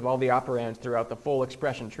orders of all the operands throughout the full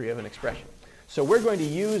expression tree of an expression. So we're going to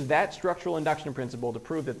use that structural induction principle to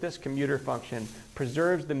prove that this commuter function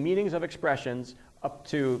preserves the meanings of expressions up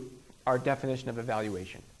to our definition of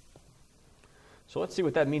evaluation. So let's see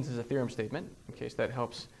what that means as a theorem statement, in case that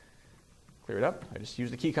helps clear it up. I just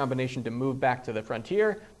use the key combination to move back to the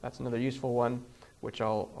frontier. That's another useful one, which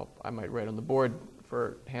I might write on the board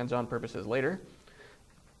for hands-on purposes later.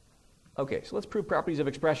 Okay, so let's prove properties of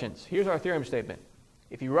expressions. Here's our theorem statement.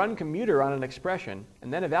 If you run commuter on an expression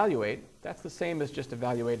and then evaluate, that's the same as just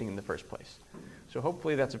evaluating in the first place. So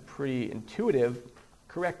hopefully that's a pretty intuitive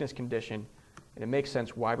correctness condition, and it makes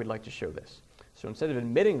sense why we'd like to show this. So instead of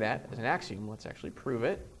admitting that as an axiom, let's actually prove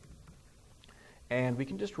it. And we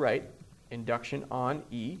can just write induction on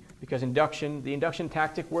E, because the induction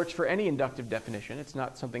tactic works for any inductive definition. It's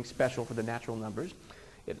not something special for the natural numbers.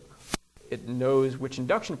 It knows which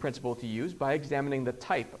induction principle to use by examining the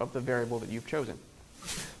type of the variable that you've chosen.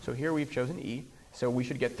 So here we've chosen E, so we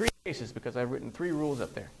should get 3 cases because I've written 3 rules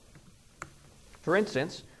up there. For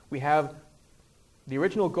instance, we have the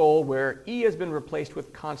original goal where E has been replaced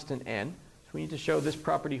with constant n, so we need to show this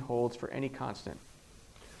property holds for any constant.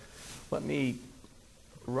 Let me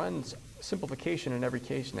run simplification in every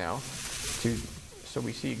case now so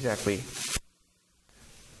we see exactly.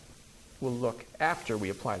 We'll look after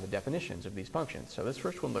we apply the definitions of these functions. So this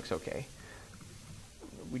first one looks okay.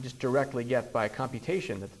 We just directly get by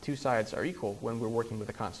computation that the 2 sides are equal when we're working with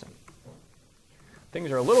a constant.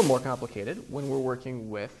 Things are a little more complicated when we're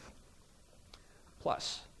working with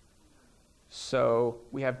plus. So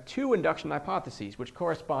we have 2 induction hypotheses which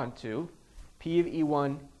correspond to P of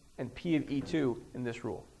E1 and P of E2 in this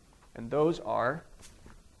rule. And those are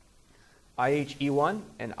IHE1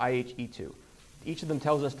 and IHE2. Each of them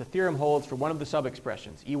tells us the theorem holds for one of the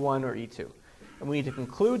sub-expressions, E1 or E2. And we need to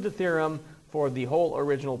conclude the theorem for the whole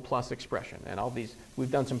original plus expression. And all these, we've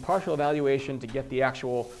done some partial evaluation to get the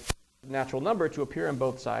actual natural number to appear on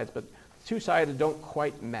both sides, but 2 sides don't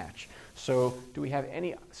quite match. So do we have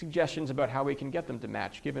any suggestions about how we can get them to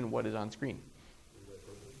match given what is on screen?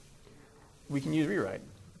 We can use rewrite.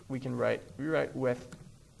 We can rewrite with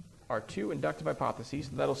our 2 inductive hypotheses.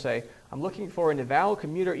 That'll say, I'm looking for an eval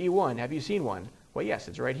commuter E1. Have you seen one? Well, yes,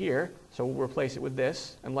 it's right here. So we'll replace it with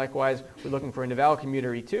this. And likewise, we're looking for an eval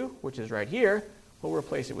commuter E2, which is right here. We'll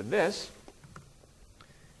replace it with this.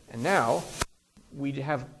 And now we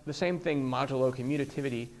have the same thing modulo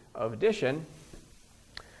commutativity of addition.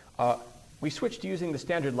 We switched to using the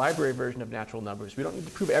standard library version of natural numbers. We don't need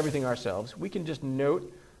to prove everything ourselves. We can just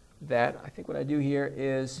note that, I think what I do here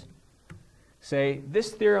is say,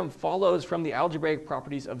 this theorem follows from the algebraic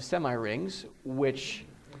properties of semirings, which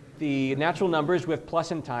the natural numbers with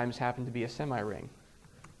plus and times happen to be a semiring.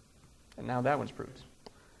 And now that one's proved.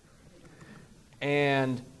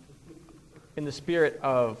 And in the spirit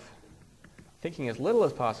of thinking as little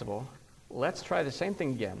as possible, let's try the same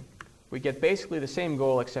thing again. We get basically the same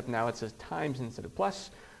goal, except now it says times instead of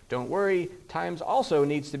plus. Don't worry, times also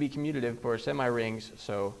needs to be commutative for semirings,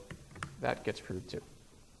 so that gets proved too.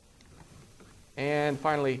 And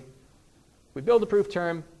finally, we build the proof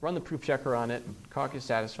term, run the proof checker on it, Coq is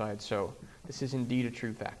satisfied, so this is indeed a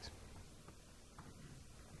true fact.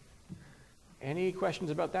 Any questions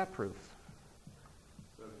about that proof?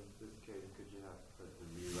 So in this case, could you have put the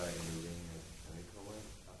rewrite in the ring as semicolon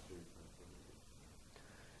after you put it?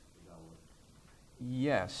 Would that work?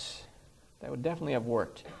 Yes, that would definitely have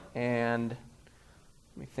worked. And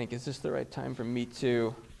let me think, is this the right time for me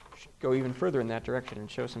to go even further in that direction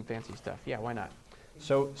and show some fancy stuff? Yeah, why not?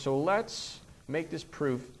 So let's make this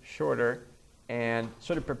proof shorter and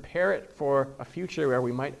sort of prepare it for a future where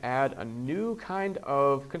we might add a new kind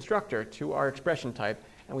of constructor to our expression type,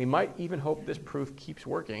 and we might even hope this proof keeps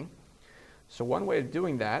working. So one way of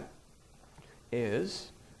doing that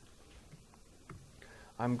is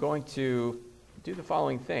I'm going to do the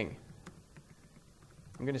following thing.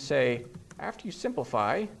 I'm going to say, after you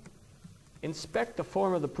simplify, inspect the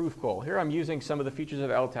form of the proof goal. Here I'm using some of the features of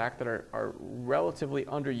LTAC that are relatively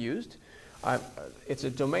underused. It's a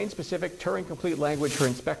domain-specific Turing-complete language for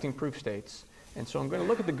inspecting proof states. And so I'm going to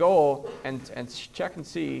look at the goal and check and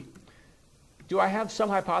see, do I have some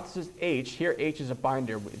hypothesis H? Here H is a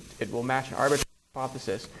binder. It will match an arbitrary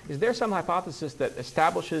hypothesis. Is there some hypothesis that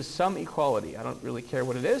establishes some equality? I don't really care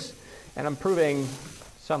what it is. And I'm proving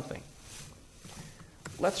something.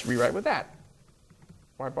 Let's rewrite with that.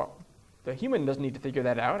 The human doesn't need to figure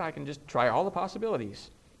that out. I can just try all the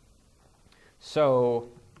possibilities. So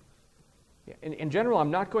yeah, in general,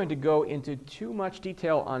 I'm not going to go into too much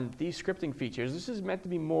detail on these scripting features. This is meant to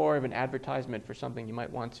be more of an advertisement for something you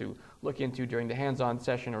might want to look into during the hands-on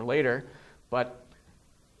session or later. But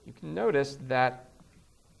you can notice that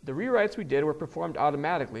the rewrites we did were performed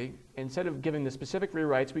automatically. Instead of giving the specific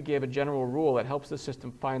rewrites, we gave a general rule that helps the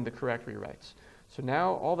system find the correct rewrites. So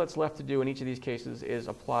now all that's left to do in each of these cases is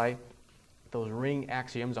apply those ring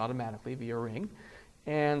axioms automatically via ring.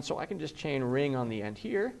 And so I can just chain ring on the end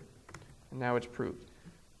here, and now it's proved.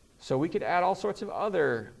 So we could add all sorts of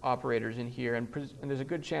other operators in here, and there's a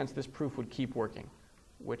good chance this proof would keep working,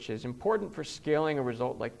 which is important for scaling a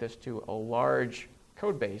result like this to a large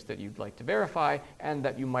code base that you'd like to verify and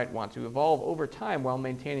that you might want to evolve over time while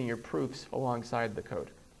maintaining your proofs alongside the code.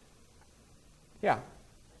 Yeah? I just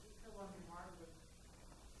have one remark that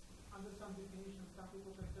under some definitions, some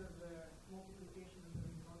people consider the multiplication of the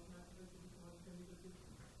result method to be commutative,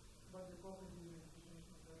 but the property definition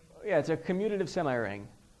is very Yeah, it's a commutative semi-ring.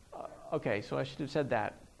 Okay, so I should have said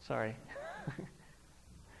that. Sorry.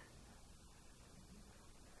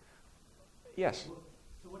 Yes?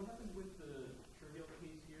 So what happens with the trivial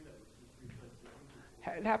case here that was just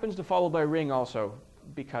reflexivity? It happens to follow by ring also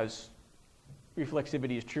because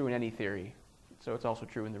reflexivity is true in any theory. So it's also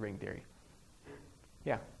true in the ring theory.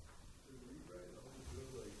 Yeah? So the rewrite also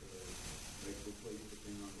like replace the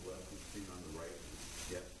thing on the left with the thing on the right?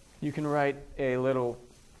 Yes. You can write a little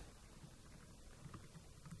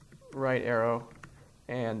right arrow,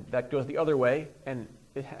 and that goes the other way, and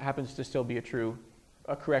it happens to still be a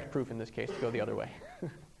correct proof in this case to go the other way.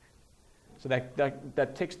 So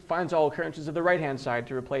that finds all occurrences of the right-hand side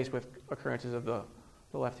to replace with occurrences of the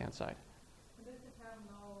left-hand side. This have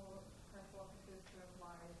no hypothesis to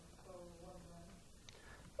apply, so what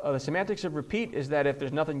then? The semantics of repeat is that if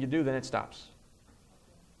there's nothing you do, then it stops.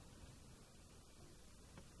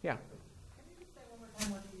 Yeah? Can you just say one more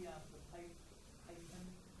time what the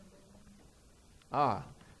Python?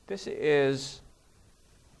 This is,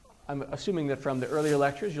 I'm assuming that from the earlier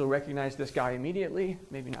lectures you'll recognize this guy immediately,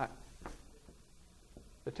 maybe not.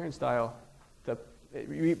 The turnstile,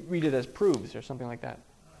 read it as proves or something like that.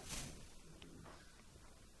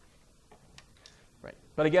 Right.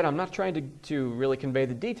 But again, I'm not trying to really convey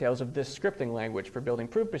the details of this scripting language for building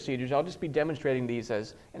proof procedures. I'll just be demonstrating these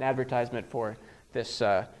as an advertisement for this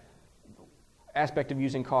aspect of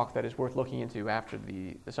using Calc that is worth looking into after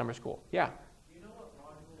the summer school. Yeah? Do you know what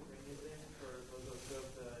module ring is in for those of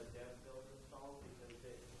the dev build installed? Because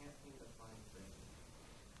it can't seem to find ring.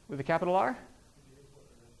 With a capital R?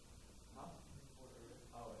 Huh?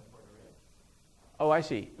 Oh, import a ring. Oh, I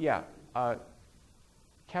see. Yeah.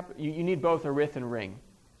 You need both arith and ring,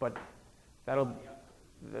 but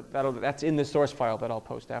that's in the source file that I'll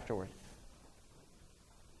post afterward.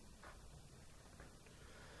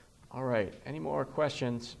 All right. Any more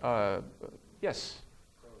questions? Yes.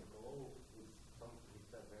 So goal is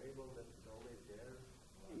that variable that's always there?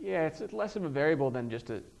 Yeah, it's less of a variable than just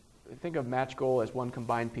think of match goal as one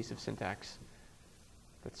combined piece of syntax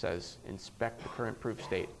that says inspect the current proof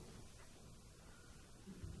state.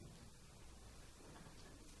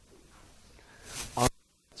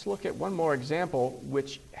 Let's look at one more example,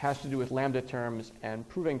 which has to do with lambda terms and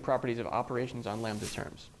proving properties of operations on lambda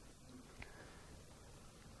terms.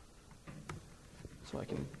 So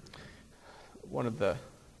one of the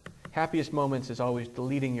happiest moments is always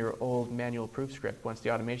deleting your old manual proof script once the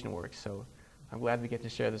automation works. So I'm glad we get to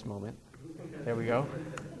share this moment. There we go.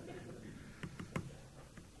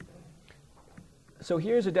 So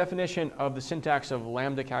here's a definition of the syntax of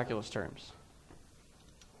lambda calculus terms.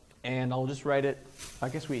 And I'll just write it. I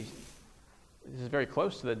guess this is very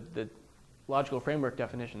close to the logical framework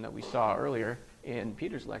definition that we saw earlier in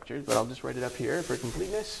Peter's lectures, but I'll just write it up here for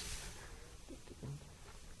completeness.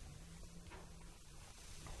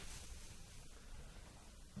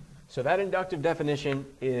 So that inductive definition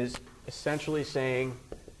is essentially saying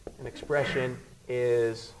an expression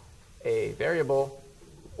is a variable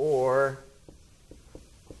or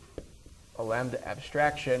a lambda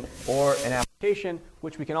abstraction or an application,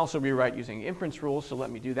 which we can also rewrite using inference rules. So let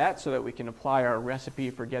me do that so that we can apply our recipe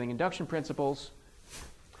for getting induction principles.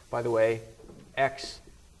 By the way, X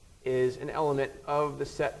is an element of the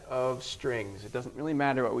set of strings. It doesn't really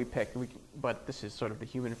matter what we pick, but this is sort of the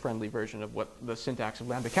human-friendly version of what the syntax of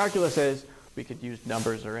lambda calculus is. We could use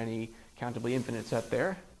numbers or any countably infinite set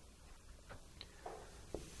there.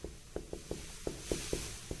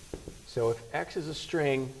 So if X is a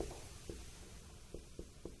string,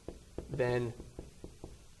 then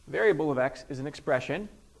variable of X is an expression,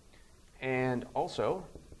 and also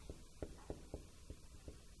if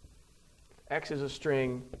X is a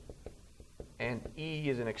string and E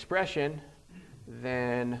is an expression,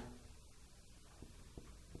 then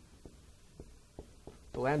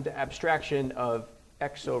the lambda abstraction of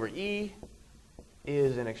X over E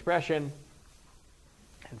is an expression,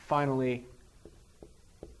 and finally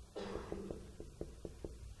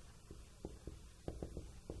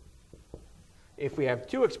if we have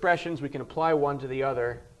two expressions, we can apply one to the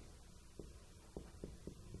other.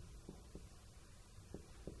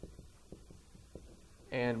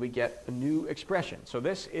 And we get a new expression. So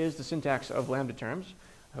this is the syntax of lambda terms.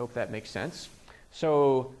 I hope that makes sense.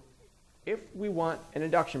 So if we want an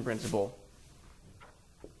induction principle,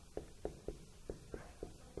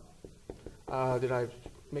 did I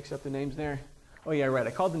mix up the names there? Oh yeah, right.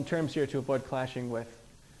 I called them terms here to avoid clashing with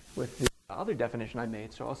the other definition I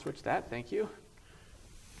made, so I'll switch that. Thank you.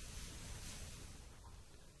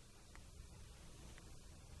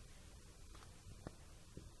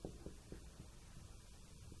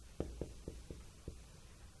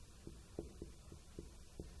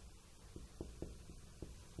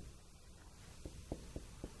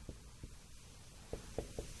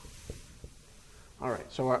 All right,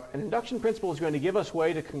 so an induction principle is going to give us a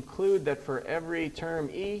way to conclude that for every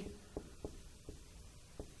term E,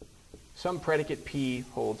 some predicate P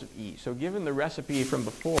holds of E. So given the recipe from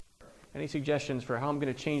before, any suggestions for how I'm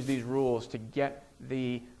going to change these rules to get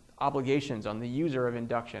the obligations on the user of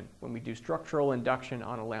induction when we do structural induction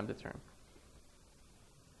on a lambda term?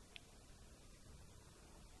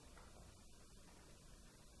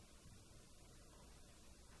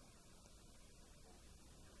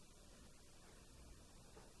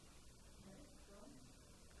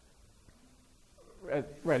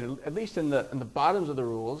 Right, at least in the bottoms of the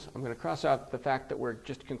rules, I'm going to cross out the fact that we're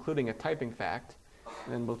just concluding a typing fact,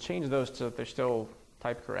 and then we'll change those so that they're still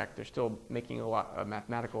type correct. They're still making a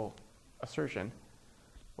mathematical assertion.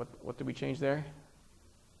 What did we change there?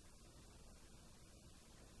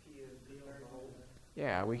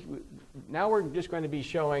 Yeah, now we're just going to be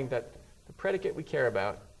showing that the predicate we care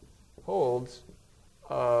about holds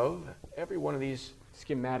of every one of these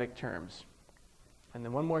schematic terms. And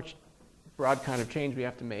then one more broad kind of change we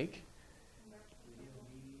have to make.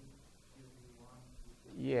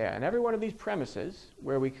 Yeah, and every one of these premises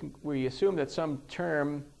where we assume that some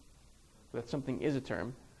term, that something is a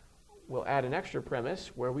term, we'll add an extra premise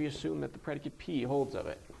where we assume that the predicate P holds of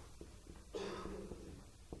it.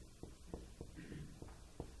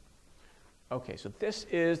 Okay, so this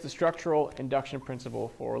is the structural induction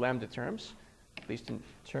principle for lambda terms, at least in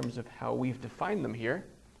terms of how we've defined them here.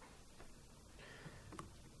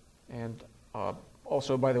 And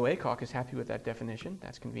also, by the way, Calc is happy with that definition.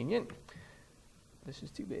 That's convenient. This is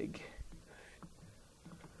too big.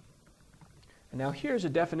 And now here's a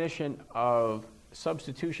definition of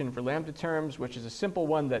substitution for lambda terms, which is a simple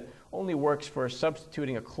one that only works for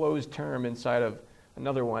substituting a closed term inside of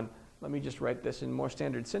another one. Let me just write this in more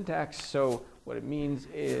standard syntax. So what it means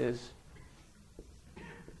is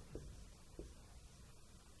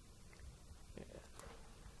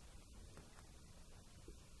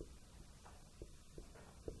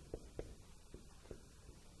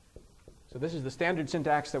so this is the standard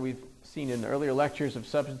syntax that we've seen in earlier lectures of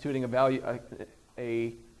substituting a value,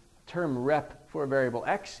 a term rep for a variable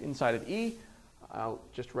x inside of E. I'll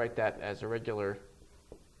just write that as a regular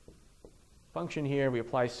function here. We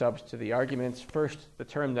apply subs to the arguments. First, the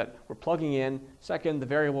term that we're plugging in. Second, the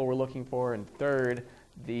variable we're looking for. And third,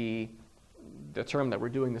 the term that we're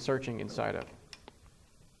doing the searching inside of.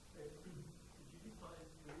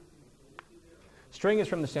 String is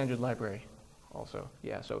from the standard library also.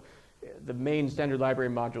 Yeah, so the main standard library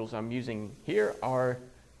modules I'm using here are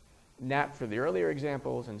nat for the earlier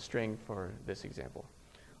examples and string for this example.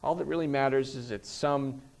 All that really matters is it's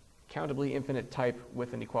some countably infinite type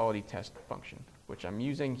with an equality test function, which I'm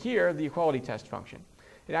using here, the equality test function.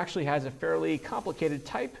 It actually has a fairly complicated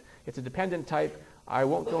type. It's a dependent type. I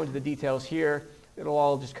won't go into the details here. It'll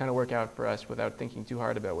all just kind of work out for us without thinking too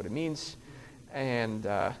hard about what it means. And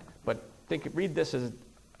but read this as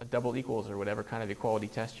a double equals or whatever kind of equality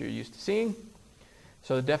test you're used to seeing.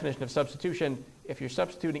 So the definition of substitution, if you're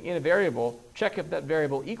substituting in a variable, check if that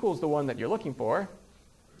variable equals the one that you're looking for.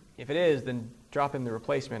 If it is, then drop in the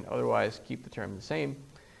replacement. Otherwise, keep the term the same.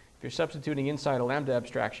 If you're substituting inside a lambda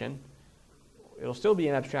abstraction, it'll still be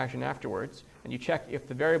an abstraction afterwards. And you check if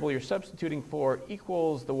the variable you're substituting for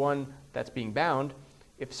equals the one that's being bound.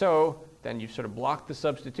 If so, then you sort of block the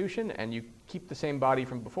substitution and you keep the same body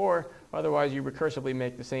from before. Otherwise, you recursively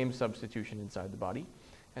make the same substitution inside the body.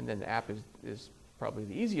 And then the app is probably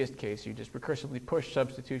the easiest case. You just recursively push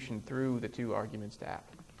substitution through the two arguments to app.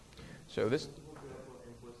 So this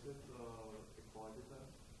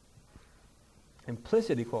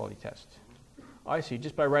implicit equality test. I see,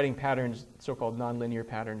 just by writing patterns, so-called nonlinear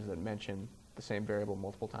patterns that mention the same variable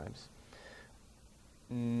multiple times.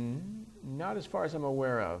 Not as far as I'm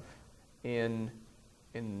aware of in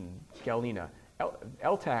Galena.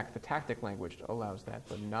 LTAC, the tactic language, allows that,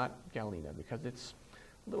 but not Galena, because it's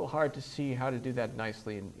a little hard to see how to do that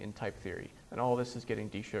nicely in type theory. And all this is getting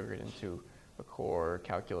desugared into a core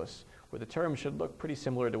calculus, where the terms should look pretty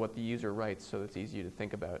similar to what the user writes, so it's easier to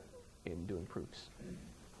think about in doing proofs.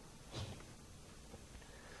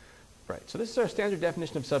 Right, so this is our standard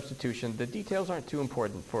definition of substitution. The details aren't too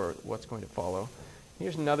important for what's going to follow.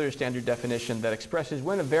 Here's another standard definition that expresses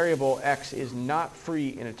when a variable x is not free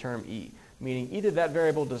in a term E. meaning either that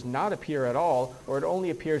variable does not appear at all, or it only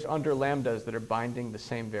appears under lambdas that are binding the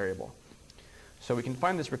same variable. So we can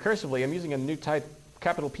find this recursively. I'm using a new type,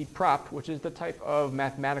 capital P prop, which is the type of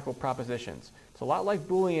mathematical propositions. It's a lot like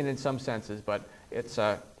Boolean in some senses, but it's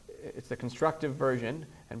the constructive version,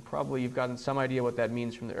 and probably you've gotten some idea what that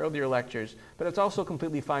means from the earlier lectures, but it's also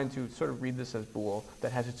completely fine to sort of read this as bool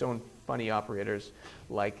that has its own funny operators,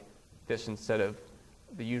 like this instead of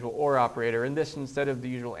the usual or operator, and this instead of the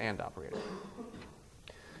usual and operator.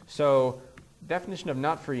 So definition of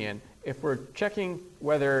not free in, if we're checking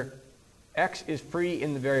whether x is free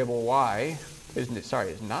in the variable y, is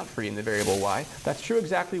not free in the variable y, that's true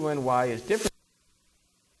exactly when y is different.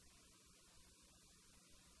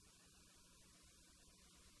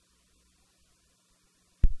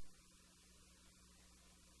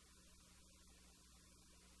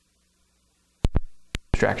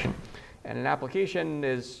 Abstraction. And an application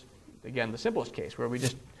is, again, the simplest case, where we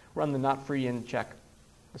just run the not free in check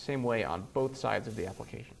the same way on both sides of the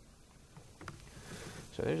application.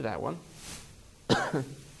 So there's that one.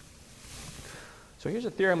 So here's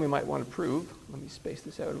a theorem we might want to prove. Let me space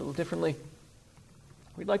this out a little differently.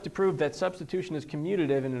 We'd like to prove that substitution is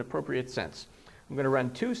commutative in an appropriate sense. I'm going to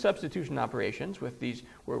run two substitution operations with these.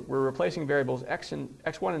 We're replacing variables x1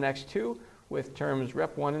 and x2 with terms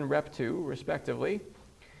rep1 and rep2, respectively.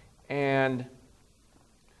 And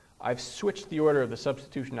I've switched the order of the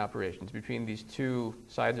substitution operations between these two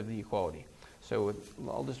sides of the equality. So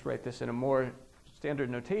I'll just write this in a more standard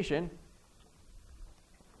notation.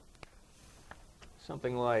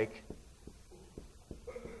 Something like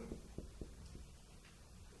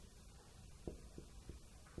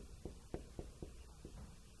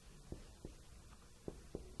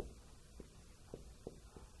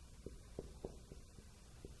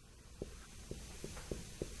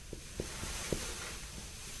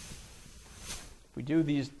we do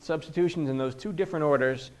these substitutions in those two different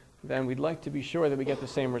orders, then we'd like to be sure that we get the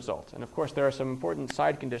same result. And of course, there are some important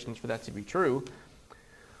side conditions for that to be true.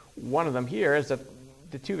 One of them here is that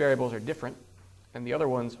the two variables are different, and the other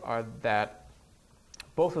ones are that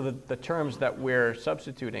both of the terms that we're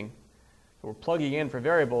substituting, we're plugging in for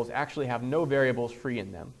variables, actually have no variables free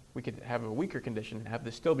in them. We could have a weaker condition and have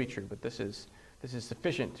this still be true, but this is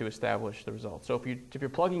sufficient to establish the result. So if you're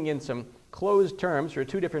plugging in some closed terms for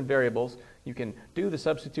two different variables, you can do the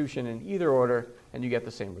substitution in either order, and you get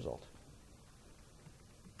the same result.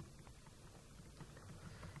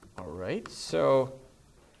 All right, so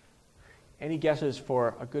any guesses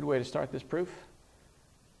for a good way to start this proof?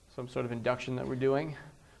 Some sort of induction that we're doing?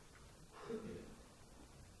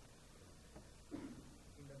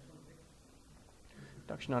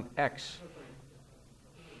 Induction on x.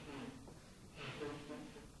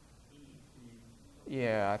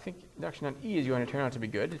 Yeah, I think induction on E is going to turn out to be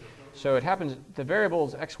good. So it happens the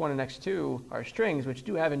variables x1 and x2 are strings which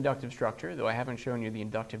do have inductive structure, though I haven't shown you the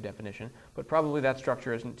inductive definition, but probably that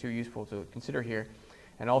structure isn't too useful to consider here.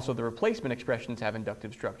 And also the replacement expressions have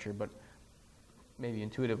inductive structure, but maybe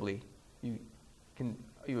intuitively you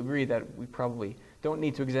agree that we probably don't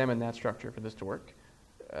need to examine that structure for this to work,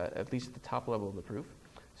 at least at the top level of the proof.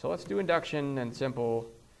 So let's do induction and simple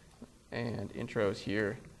and intros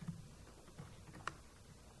here.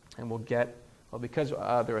 And we'll get, well, because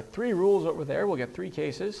there are three rules over there, we'll get three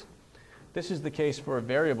cases. This is the case for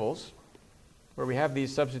variables, where we have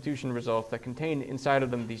these substitution results that contain inside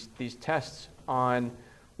of them these tests on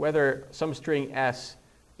whether some string s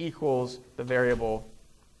equals the variable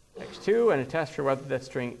x2, and a test for whether that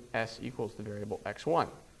string s equals the variable x1.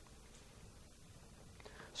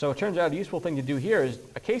 So it turns out a useful thing to do here is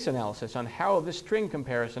a case analysis on how this string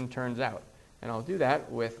comparison turns out. And I'll do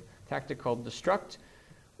that with a tactic called destruct,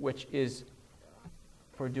 which is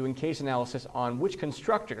for doing case analysis on which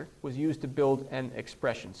constructor was used to build an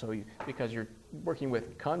expression. So because you're working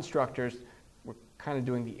with constructors, we're kind of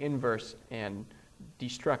doing the inverse and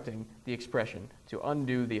destructing the expression to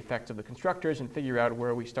undo the effects of the constructors and figure out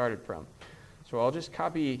where we started from. So I'll just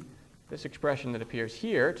copy this expression that appears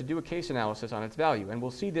here to do a case analysis on its value. And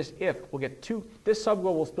we'll see this if, we'll get two, this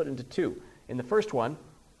subgoal will split into two. In the first one,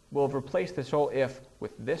 we'll replace this whole if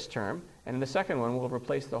with this term, and in the second one, we'll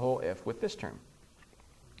replace the whole if with this term.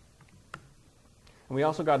 And we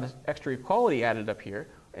also got this extra equality added up here,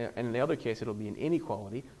 and in the other case, it'll be an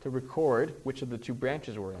inequality to record which of the two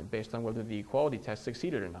branches we're in based on whether the equality test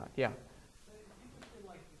succeeded or not. Yeah? So if you just did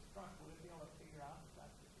like destruct, would it be able to figure out if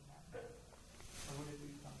that's what you have? Or would it do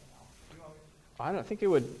something else? You always I don't think it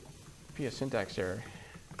would be a syntax error.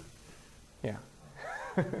 Yeah.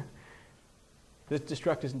 This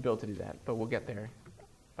destruct isn't built to do that, but we'll get there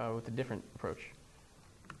with a different approach.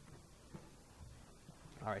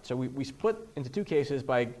 All right, so we split into two cases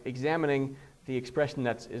by examining the expression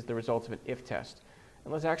that is the result of an if test.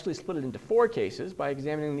 And let's actually split it into 4 cases by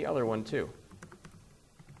examining the other one too.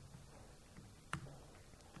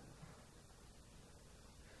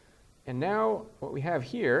 And now what we have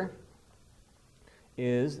here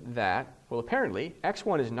is that, well, apparently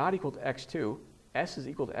x1 is not equal to x2, s is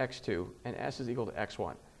equal to x2, and s is equal to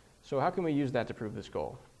x1. So how can we use that to prove this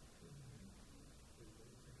goal?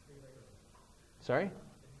 Sorry?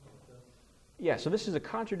 Yeah, so this is a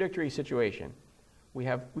contradictory situation. We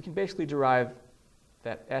can basically derive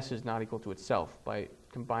that s is not equal to itself by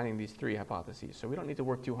combining these 3 hypotheses. So we don't need to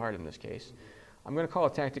work too hard in this case. I'm going to call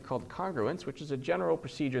a tactic called congruence, which is a general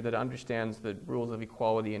procedure that understands the rules of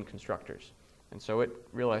equality in constructors. And so it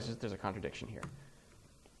realizes there's a contradiction here.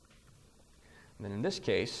 And then in this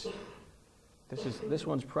case, this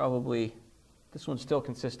one's still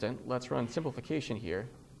consistent. Let's run simplification here.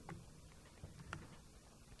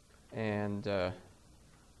 And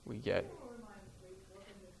we get,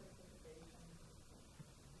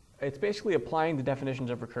 it's basically applying the definitions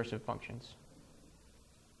of recursive functions.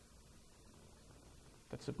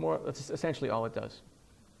 That's essentially all it does.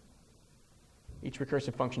 Each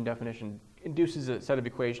recursive function definition induces a set of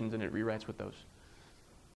equations and it rewrites with those.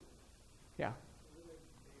 Yeah?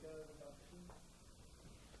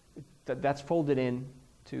 That's folded in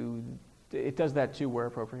to, it does that too where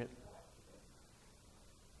appropriate.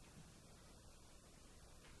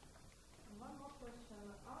 One more question.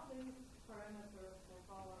 Are these parameters for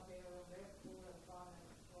Chlipala available in the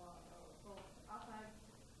environment? So as I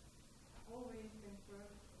always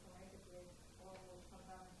insert automatically, or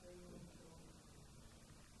sometimes they need to.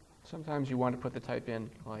 Sometimes you want to put the type in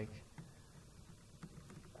like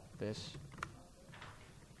this.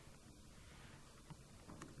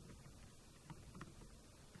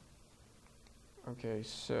 Okay,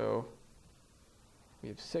 so we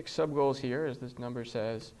have 6 subgoals here, as this number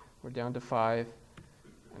says. We're down to 5,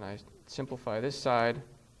 and I simplify this side,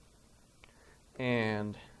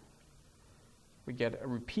 and we get a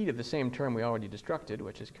repeat of the same term we already destructed,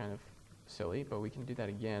 which is kind of silly, but we can do that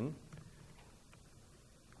again.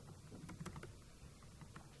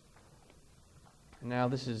 And now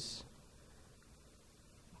this is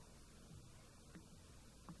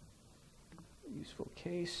a useful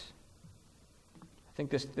case. I think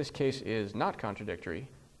this case is not contradictory,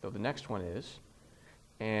 though the next one is.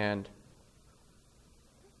 And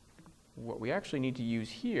what we actually need to use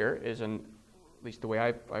here is, at least the way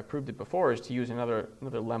I proved it before, is to use another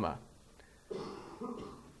lemma.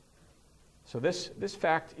 So this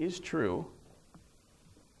fact is true.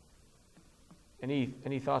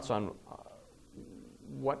 Any thoughts on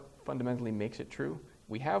what fundamentally makes it true?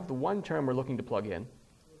 We have the one term we're looking to plug in.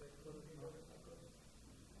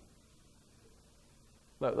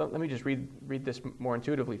 Let me just read this more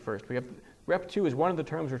intuitively first. We have rep2 is one of the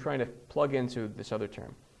terms we're trying to plug into this other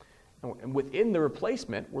term. And within the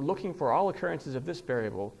replacement, we're looking for all occurrences of this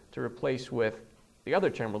variable to replace with the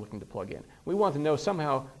other term we're looking to plug in. We want to know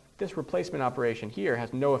somehow this replacement operation here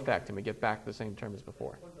has no effect and we get back to the same term as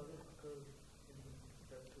before.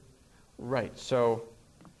 Right, so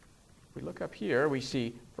we look up here, we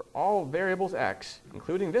see for all variables x,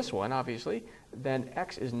 including this one obviously, then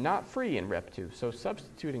x is not free in rep2. So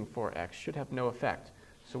substituting for x should have no effect.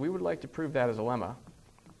 So we would like to prove that as a lemma.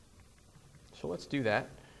 So let's do that.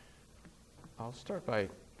 I'll start by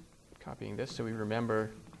copying this so we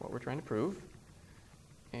remember what we're trying to prove.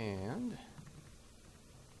 And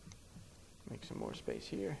make some more space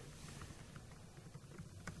here.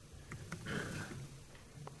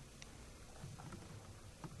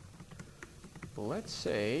 Let's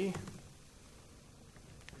say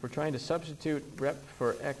we're trying to substitute rep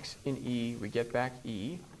for x in E, we get back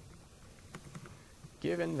E.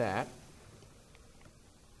 Given that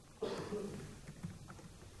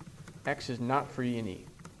x is not free in E.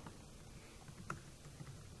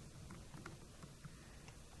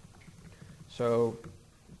 So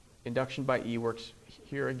induction by E works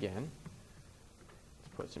here again.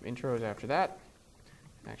 Let's put some intros after that.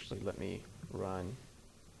 Actually, let me run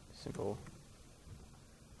simple.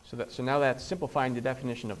 So now that's simplifying the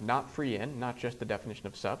definition of not free in, not just the definition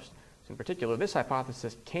of subst. So in particular, this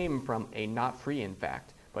hypothesis came from a not free in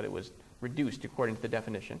fact, but it was reduced according to the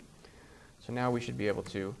definition. So now we should be able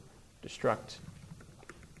to destruct.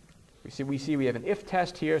 We see we have an if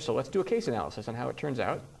test here, so let's do a case analysis on how it turns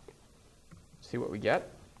out. See what we get.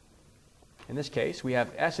 In this case, we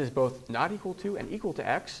have s is both not equal to and equal to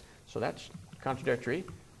x, so that's contradictory.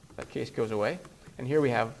 That case goes away. And here we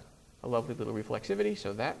have a lovely little reflexivity,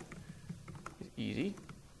 so that is easy.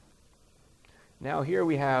 Now here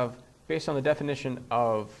we have, based on the definition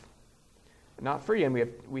of, not free,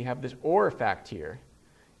 and we have this or fact here.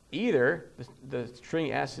 Either the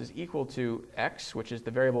string s is equal to x, which is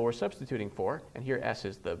the variable we're substituting for, and here s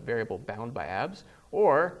is the variable bound by abs,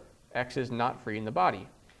 or x is not free in the body.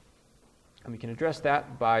 And we can address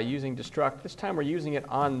that by using destruct. This time we're using it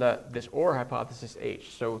on this or hypothesis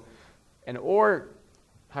H. So an or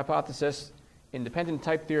hypothesis in dependent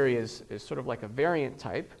type theory is sort of like a variant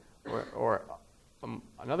type, or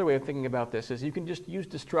another way of thinking about this is you can just use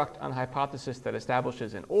destruct on a hypothesis that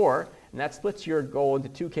establishes an or, and that splits your goal into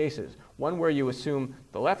two cases. One where you assume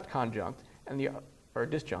the left conjunct, or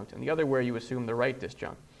disjunct, and the other where you assume the right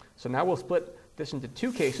disjunct. So now we'll split this into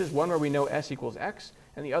two cases, one where we know s equals x,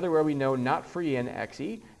 and the other where we know not free in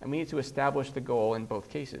xe, and we need to establish the goal in both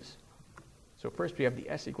cases. So first we have the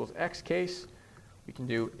s equals x case. We can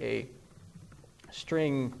do a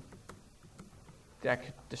string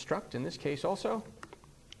dec destruct in this case also.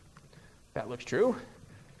 That looks true.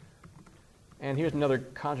 And here's another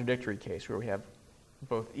contradictory case where we have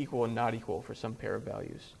both equal and not equal for some pair of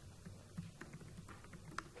values.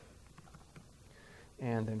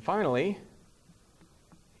 And then finally,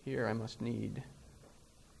 here I must need,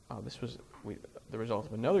 this was the result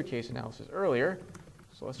of another case analysis earlier.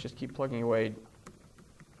 So let's just keep plugging away,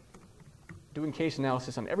 doing case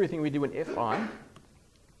analysis on everything we do an if on.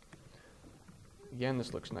 Again,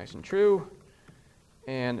 this looks nice and true.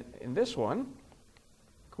 And in this one,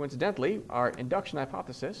 coincidentally, our induction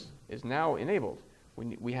hypothesis is now enabled.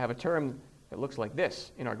 We have a term that looks like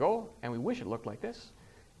this in our goal, and we wish it looked like this.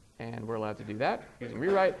 And we're allowed to do that using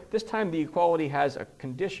rewrite. This time the equality has a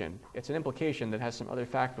condition. It's an implication that has some other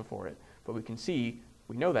fact before it. But we can see,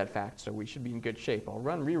 we know that fact, so we should be in good shape. I'll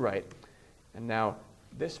run rewrite. And now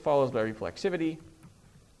this follows by reflexivity.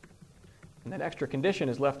 And that extra condition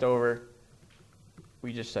is left over.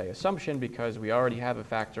 We just say assumption because we already have a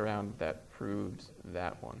fact around that proves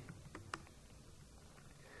that one.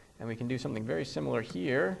 And we can do something very similar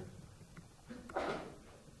here.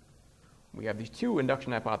 We have these two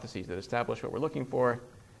induction hypotheses that establish what we're looking for.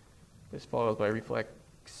 This follows by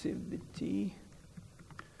reflexivity.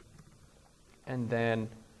 And then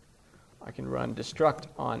I can run destruct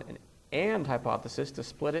on an and hypothesis to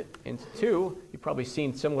split it into two. You've probably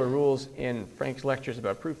seen similar rules in Frank's lectures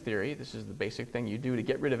about proof theory. This is the basic thing you do to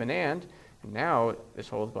get rid of an and now this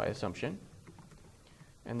holds by assumption.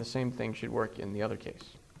 And the same thing should work in the other case.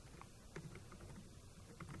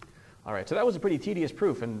 All right, so that was a pretty tedious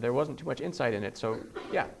proof, and there wasn't too much insight in it. So,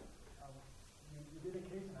 yeah. You did a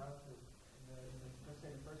case analysis let's say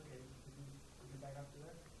the first case. Could you back up to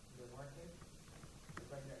that? The war case?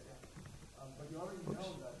 It's right there, yeah. But you already know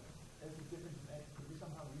that there's a difference in x. Could you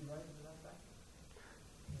somehow rewrite into that fact?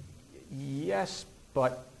 Yes,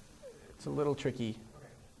 but it's a little tricky. Okay.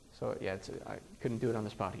 So, yeah, I couldn't do it on the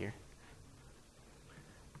spot here.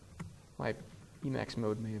 My Emacs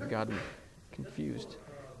mode may have gotten confused.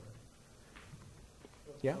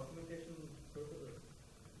 Yeah? Documentation purposes.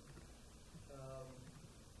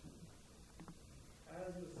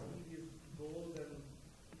 As you see these goals and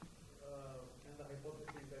the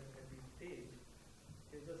hypotheses that have been staged,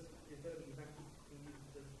 is there an impact to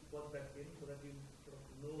just plug that in so that you sort of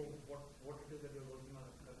know what it is that you're working on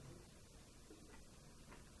currently?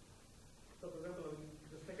 So, for example, in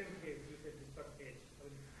the second case, you said destruct H.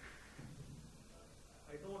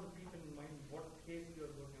 I don't want to keep in mind what case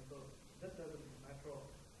you're working on. So, just as a matter of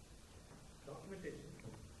documentation,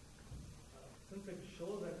 since it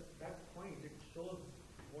shows at that point, it shows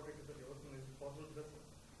what it is that you're working on. Is it possible to just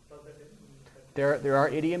plug that in? There are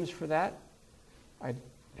idioms for that. I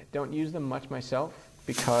don't use them much myself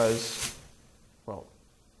because, well,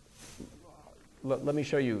 let me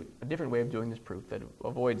show you a different way of doing this proof that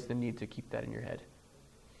avoids the need to keep that in your head.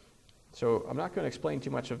 So I'm not going to explain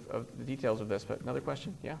too much of the details of this, but another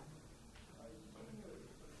question? Yeah?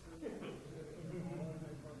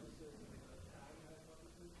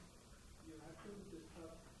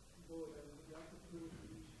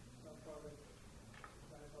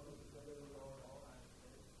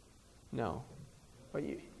 No. But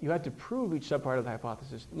you have to prove each subpart of the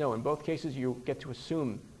hypothesis. No, in both cases you get to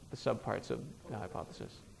assume the subparts of the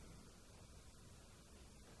hypothesis.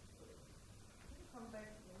 Come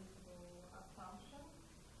back into assumption.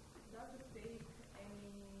 Does it take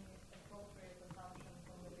any appropriate assumption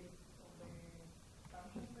from the list of the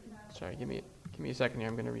assumptions we have? Sorry, give me a second here.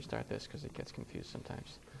 I'm going to restart this because it gets confused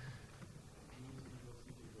sometimes.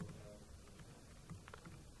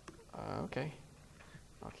 Okay.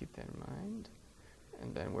 I'll keep that in mind.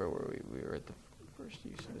 And then where were we? We were at the first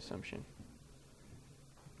use of assumption.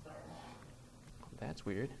 That's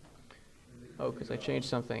weird. Oh, because I changed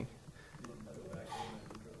something.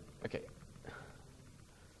 Okay.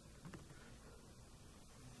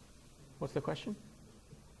 What's the question?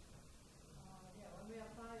 Yeah, when we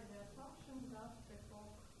apply the assumption, does the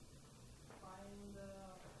clock find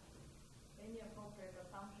any appropriate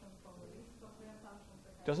assumption from the list of the assumptions?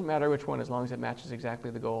 Doesn't matter which one, as long as it matches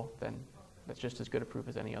exactly the goal, then that's just as good a proof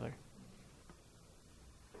as any other.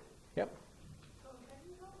 Yep. So can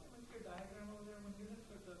you help me with your diagram over there when you look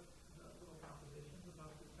at the little propositions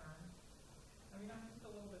about the terms? I mean, I'm just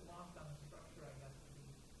a little bit lost on the structure, I guess,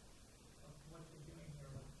 of what you're doing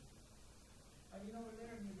here. But, you know, over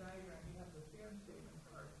there in your diagram, you have the theorem statement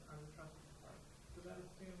part, or the trusted part. So that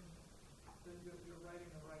assumes that you're writing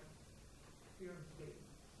the right theorem statement.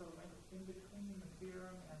 So like in between the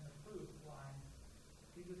theorem and the proof line,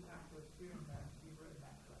 you just have to assume that you've written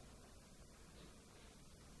that correctly.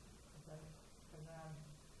 Okay? And then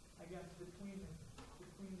I guess between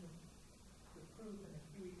the proof and the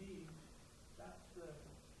QED,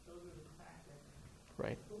 those are the tactics.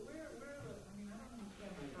 Right. But where are the, I mean, I don't understand.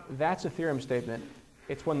 That's a theorem statement.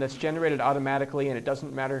 It's one that's generated automatically, and it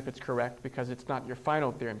doesn't matter if it's correct because it's not your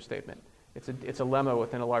final theorem statement. It's a lemma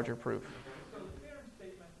within a larger proof. So the theorem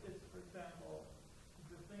statement is, for example,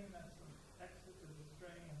 the thing that's X is a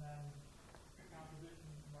string and then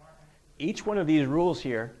composition bar X. Each one of these rules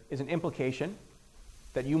here is an implication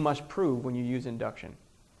that you must prove when you use induction.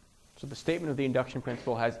 So the statement of the induction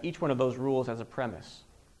principle has each one of those rules as a premise.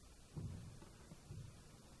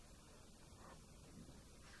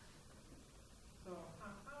 So how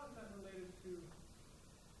is that related to,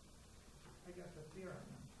 I guess, a theorem?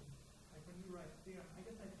 Like when you write theorem, I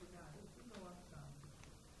guess I forgot. If you go up some.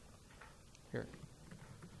 Here.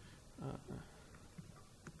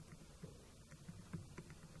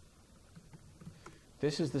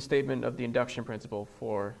 This is the statement of the induction principle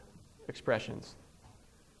for expressions.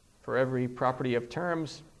 For every property of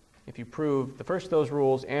terms, if you prove the first of those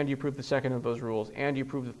rules, and you prove the second of those rules, and you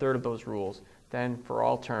prove the third of those rules, then for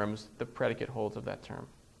all terms, the predicate holds of that term.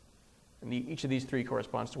 And each of these three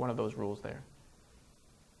corresponds to one of those rules there.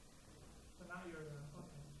 So now you're okay.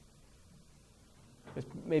 It's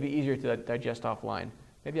maybe easier to digest offline.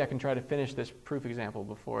 Maybe I can try to finish this proof example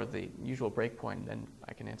before the usual breakpoint, and then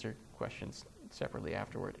I can answer questions separately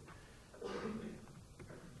afterward.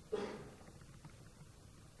 All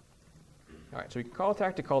right, so we can call a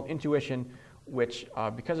tactic called intuition, which,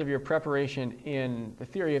 because of your preparation in the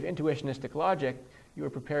theory of intuitionistic logic, you were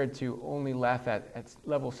prepared to only laugh at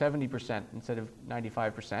level 70% instead of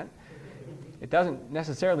 95%. It doesn't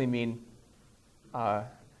necessarily mean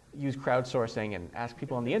use crowdsourcing and ask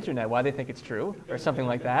people on the internet why they think it's true, or something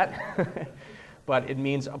like that. But it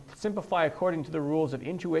means simplify according to the rules of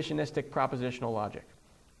intuitionistic propositional logic,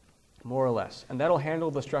 more or less. And that'll handle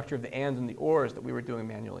the structure of the ands and the ors that we were doing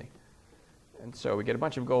manually. And so we get a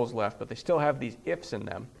bunch of goals left, but they still have these ifs in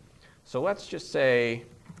them. So let's just say,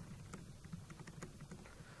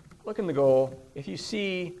 look in the goal. If you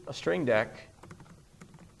see a string deck,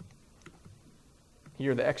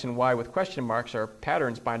 here the x and y with question marks are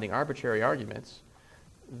patterns binding arbitrary arguments,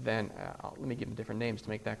 then let me give them different names to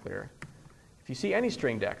make that clearer. If you see any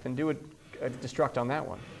string deck, then do a destruct on that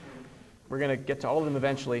one. We're going to get to all of them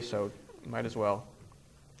eventually, so might as well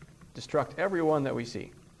destruct every one that we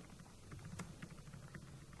see.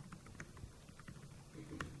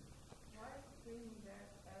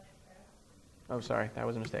 Oh, sorry, that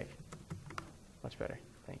was a mistake. Much better.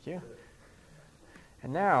 Thank you.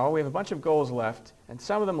 And now we have a bunch of goals left, and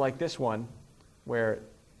some of them, like this one, where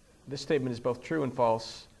this statement is both true and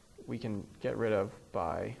false, we can get rid of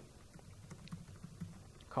by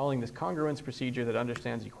calling this congruence procedure that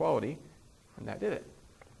understands equality, and that did it.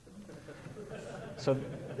 So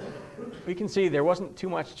we can see there wasn't too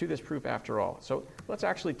much to this proof after all. So let's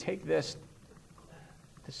actually take this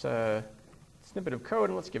snippet of code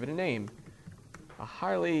and let's give it a name. A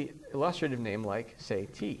highly illustrative name like, say,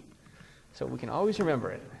 T. So we can always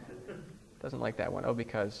remember it. Doesn't like that one. Oh,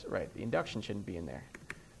 because, right, the induction shouldn't be in there.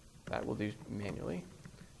 That we'll do manually.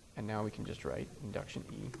 And now we can just write induction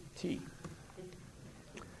E, T.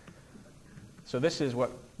 So this is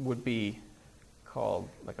what would be called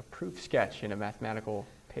like a proof sketch in a mathematical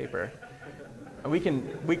paper. And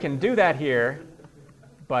we can do that here,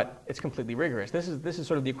 but it's completely rigorous. This is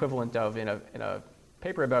sort of the equivalent of in a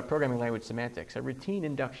paper about programming language semantics, a routine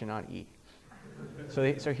induction on E.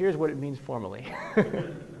 So here's what it means formally.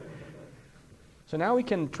 So now we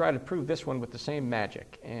can try to prove this one with the same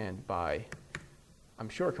magic, and by, I'm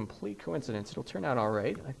sure, complete coincidence, it'll turn out all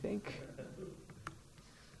right, I think.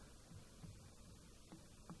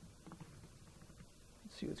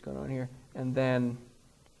 Let's see what's going on here. And then,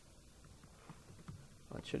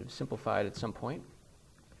 well, it should have simplified at some point.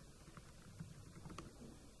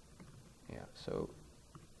 Yeah, so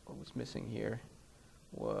what was missing here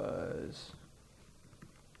was,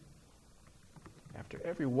 after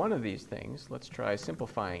every one of these things, let's try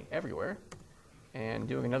simplifying everywhere and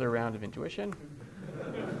doing another round of intuition.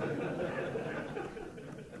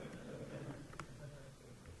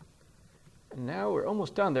 And now we're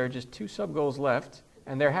almost done. There are just 2 sub-goals left,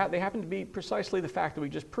 and they happen to be precisely the fact that we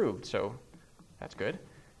just proved, so that's good.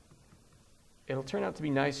 It'll turn out to be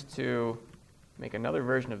nice to make another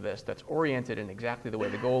version of this that's oriented in exactly the way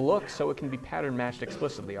the goal looks, so it can be pattern matched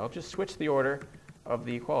explicitly. I'll just switch the order of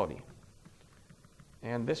the equality.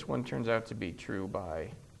 And this one turns out to be true by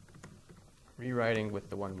rewriting with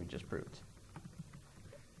the one we just proved.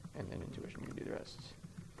 And then intuition can do the rest.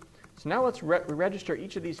 So now let's register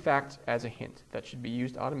each of these facts as a hint that should be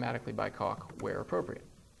used automatically by Calc where appropriate.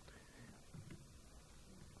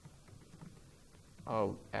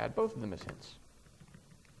 I'll add both of them as hints.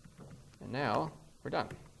 And now we're done.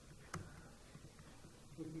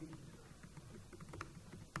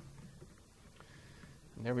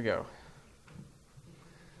 And there we go.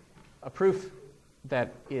 A proof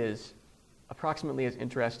that is approximately as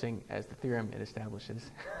interesting as the theorem it establishes.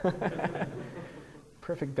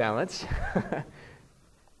 Perfect balance.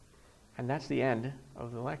 And that's the end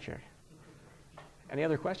of the lecture. Any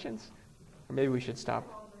other questions? Or maybe we should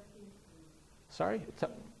stop. Sorry?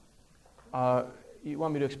 You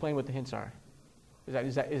want me to explain what the hints are?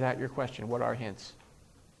 Is that your question? What are hints?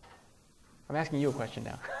 I'm asking you a question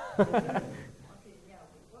now.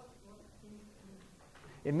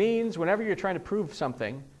 It means whenever you're trying to prove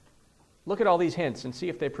something, look at all these hints and see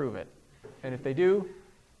if they prove it. And if they do,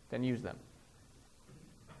 then use them.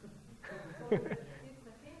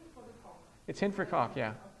 It's hint for Calc,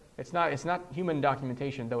 yeah. It's not human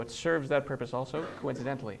documentation, though it serves that purpose also,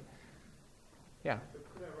 coincidentally. Yeah.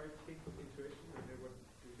 Could I write hint intuition and then what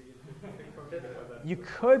do the function about that? You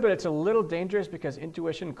could, but it's a little dangerous because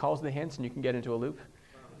intuition calls the hints and you can get into a loop.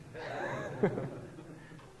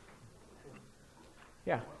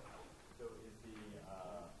 Yeah. So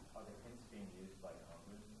are the hints being used by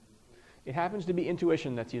algorithms? It happens to be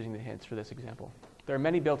intuition that's using the hints for this example. There are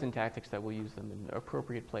many built-in tactics that will use them in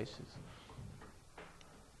appropriate places.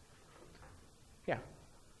 Yeah.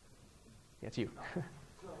 Yeah, it's you. So can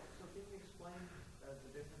you explain the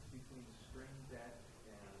difference between string deck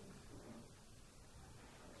and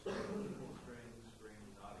string not equal string?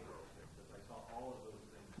 Because I saw all of those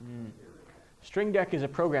things here. String deck is a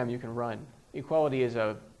program you can run. Equality is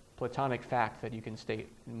a Platonic fact that you can state.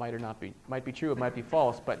 It might or not be. It might be true, it might be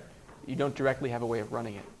false, but you don't directly have a way of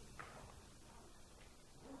running it.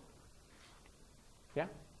 Yeah?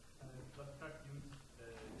 Does that use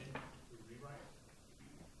hint to rewrite?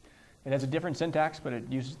 It has a different syntax, but it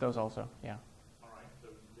uses those also. Yeah. All right, so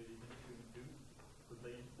the hint to do, could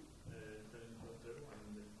they set into a zero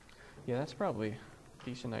and then Yeah, that's probably a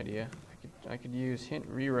decent idea. I could use hint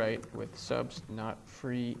rewrite with subs not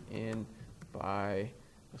free in by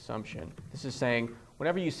assumption. This is saying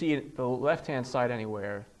whenever you see the left-hand side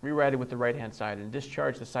anywhere, rewrite it with the right-hand side and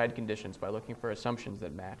discharge the side conditions by looking for assumptions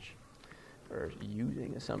that match, or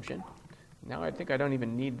using assumption. Now I think I don't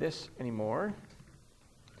even need this anymore.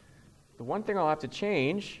 The one thing I'll have to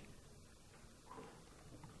change,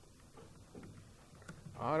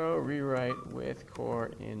 auto rewrite with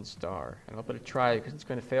core in star. And I'll put a try because it's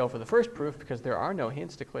going to fail for the first proof because there are no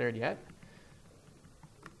hints declared yet.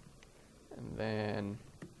 And then,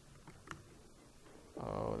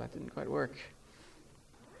 oh, that didn't quite work.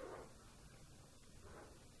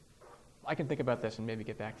 I can think about this and maybe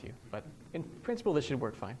get back to you. But in principle, this should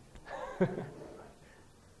work fine.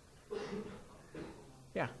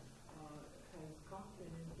 Yeah. Has Calc been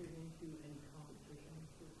entered into any competitions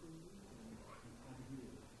for proof?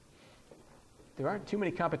 There aren't too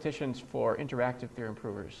many competitions for interactive theorem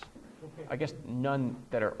provers. I guess none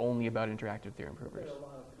that are only about interactive theorem provers. There are a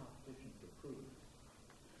lot of competitions for proof.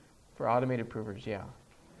 For automated provers, yeah.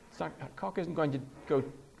 It's not, Calc isn't going to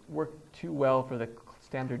work too well for the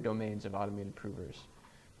standard domains of automated provers.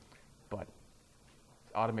 But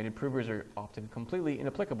automated provers are often completely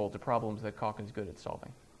inapplicable to problems that Calc is good at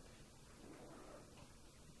solving.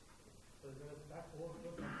 so there's that whole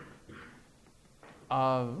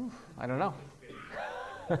I don't know.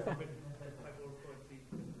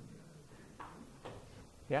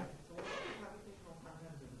 Yeah? So what's the computational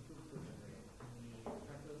front-end and the proof preliminary? Can we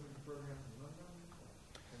track those into programs and run them?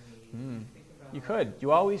 Can we think about... You could.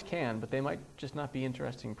 You always can, but they might just not be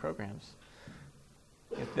interesting programs.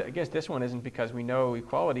 I guess this one isn't because we know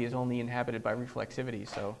equality is only inhabited by reflexivity.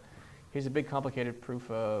 So here's a big complicated proof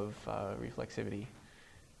of reflexivity.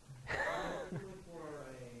 Really for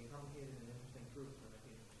a complicated and interesting proof that might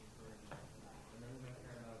be interesting for and then we might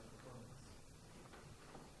care about its performance.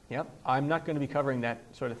 Yep, I'm not going to be covering that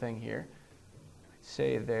sort of thing here. I'd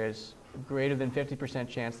say there's a greater than 50%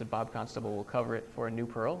 chance that Bob Constable will cover it for a new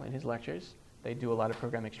Perl in his lectures. They do a lot of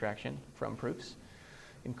program extraction from proofs.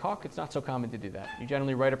 In Calc, it's not so common to do that. You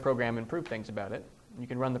generally write a program and prove things about it. You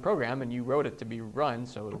can run the program, and you wrote it to be run,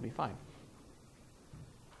 so it'll be fine.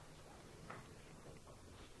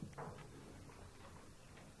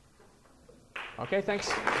 Okay,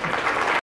 thanks.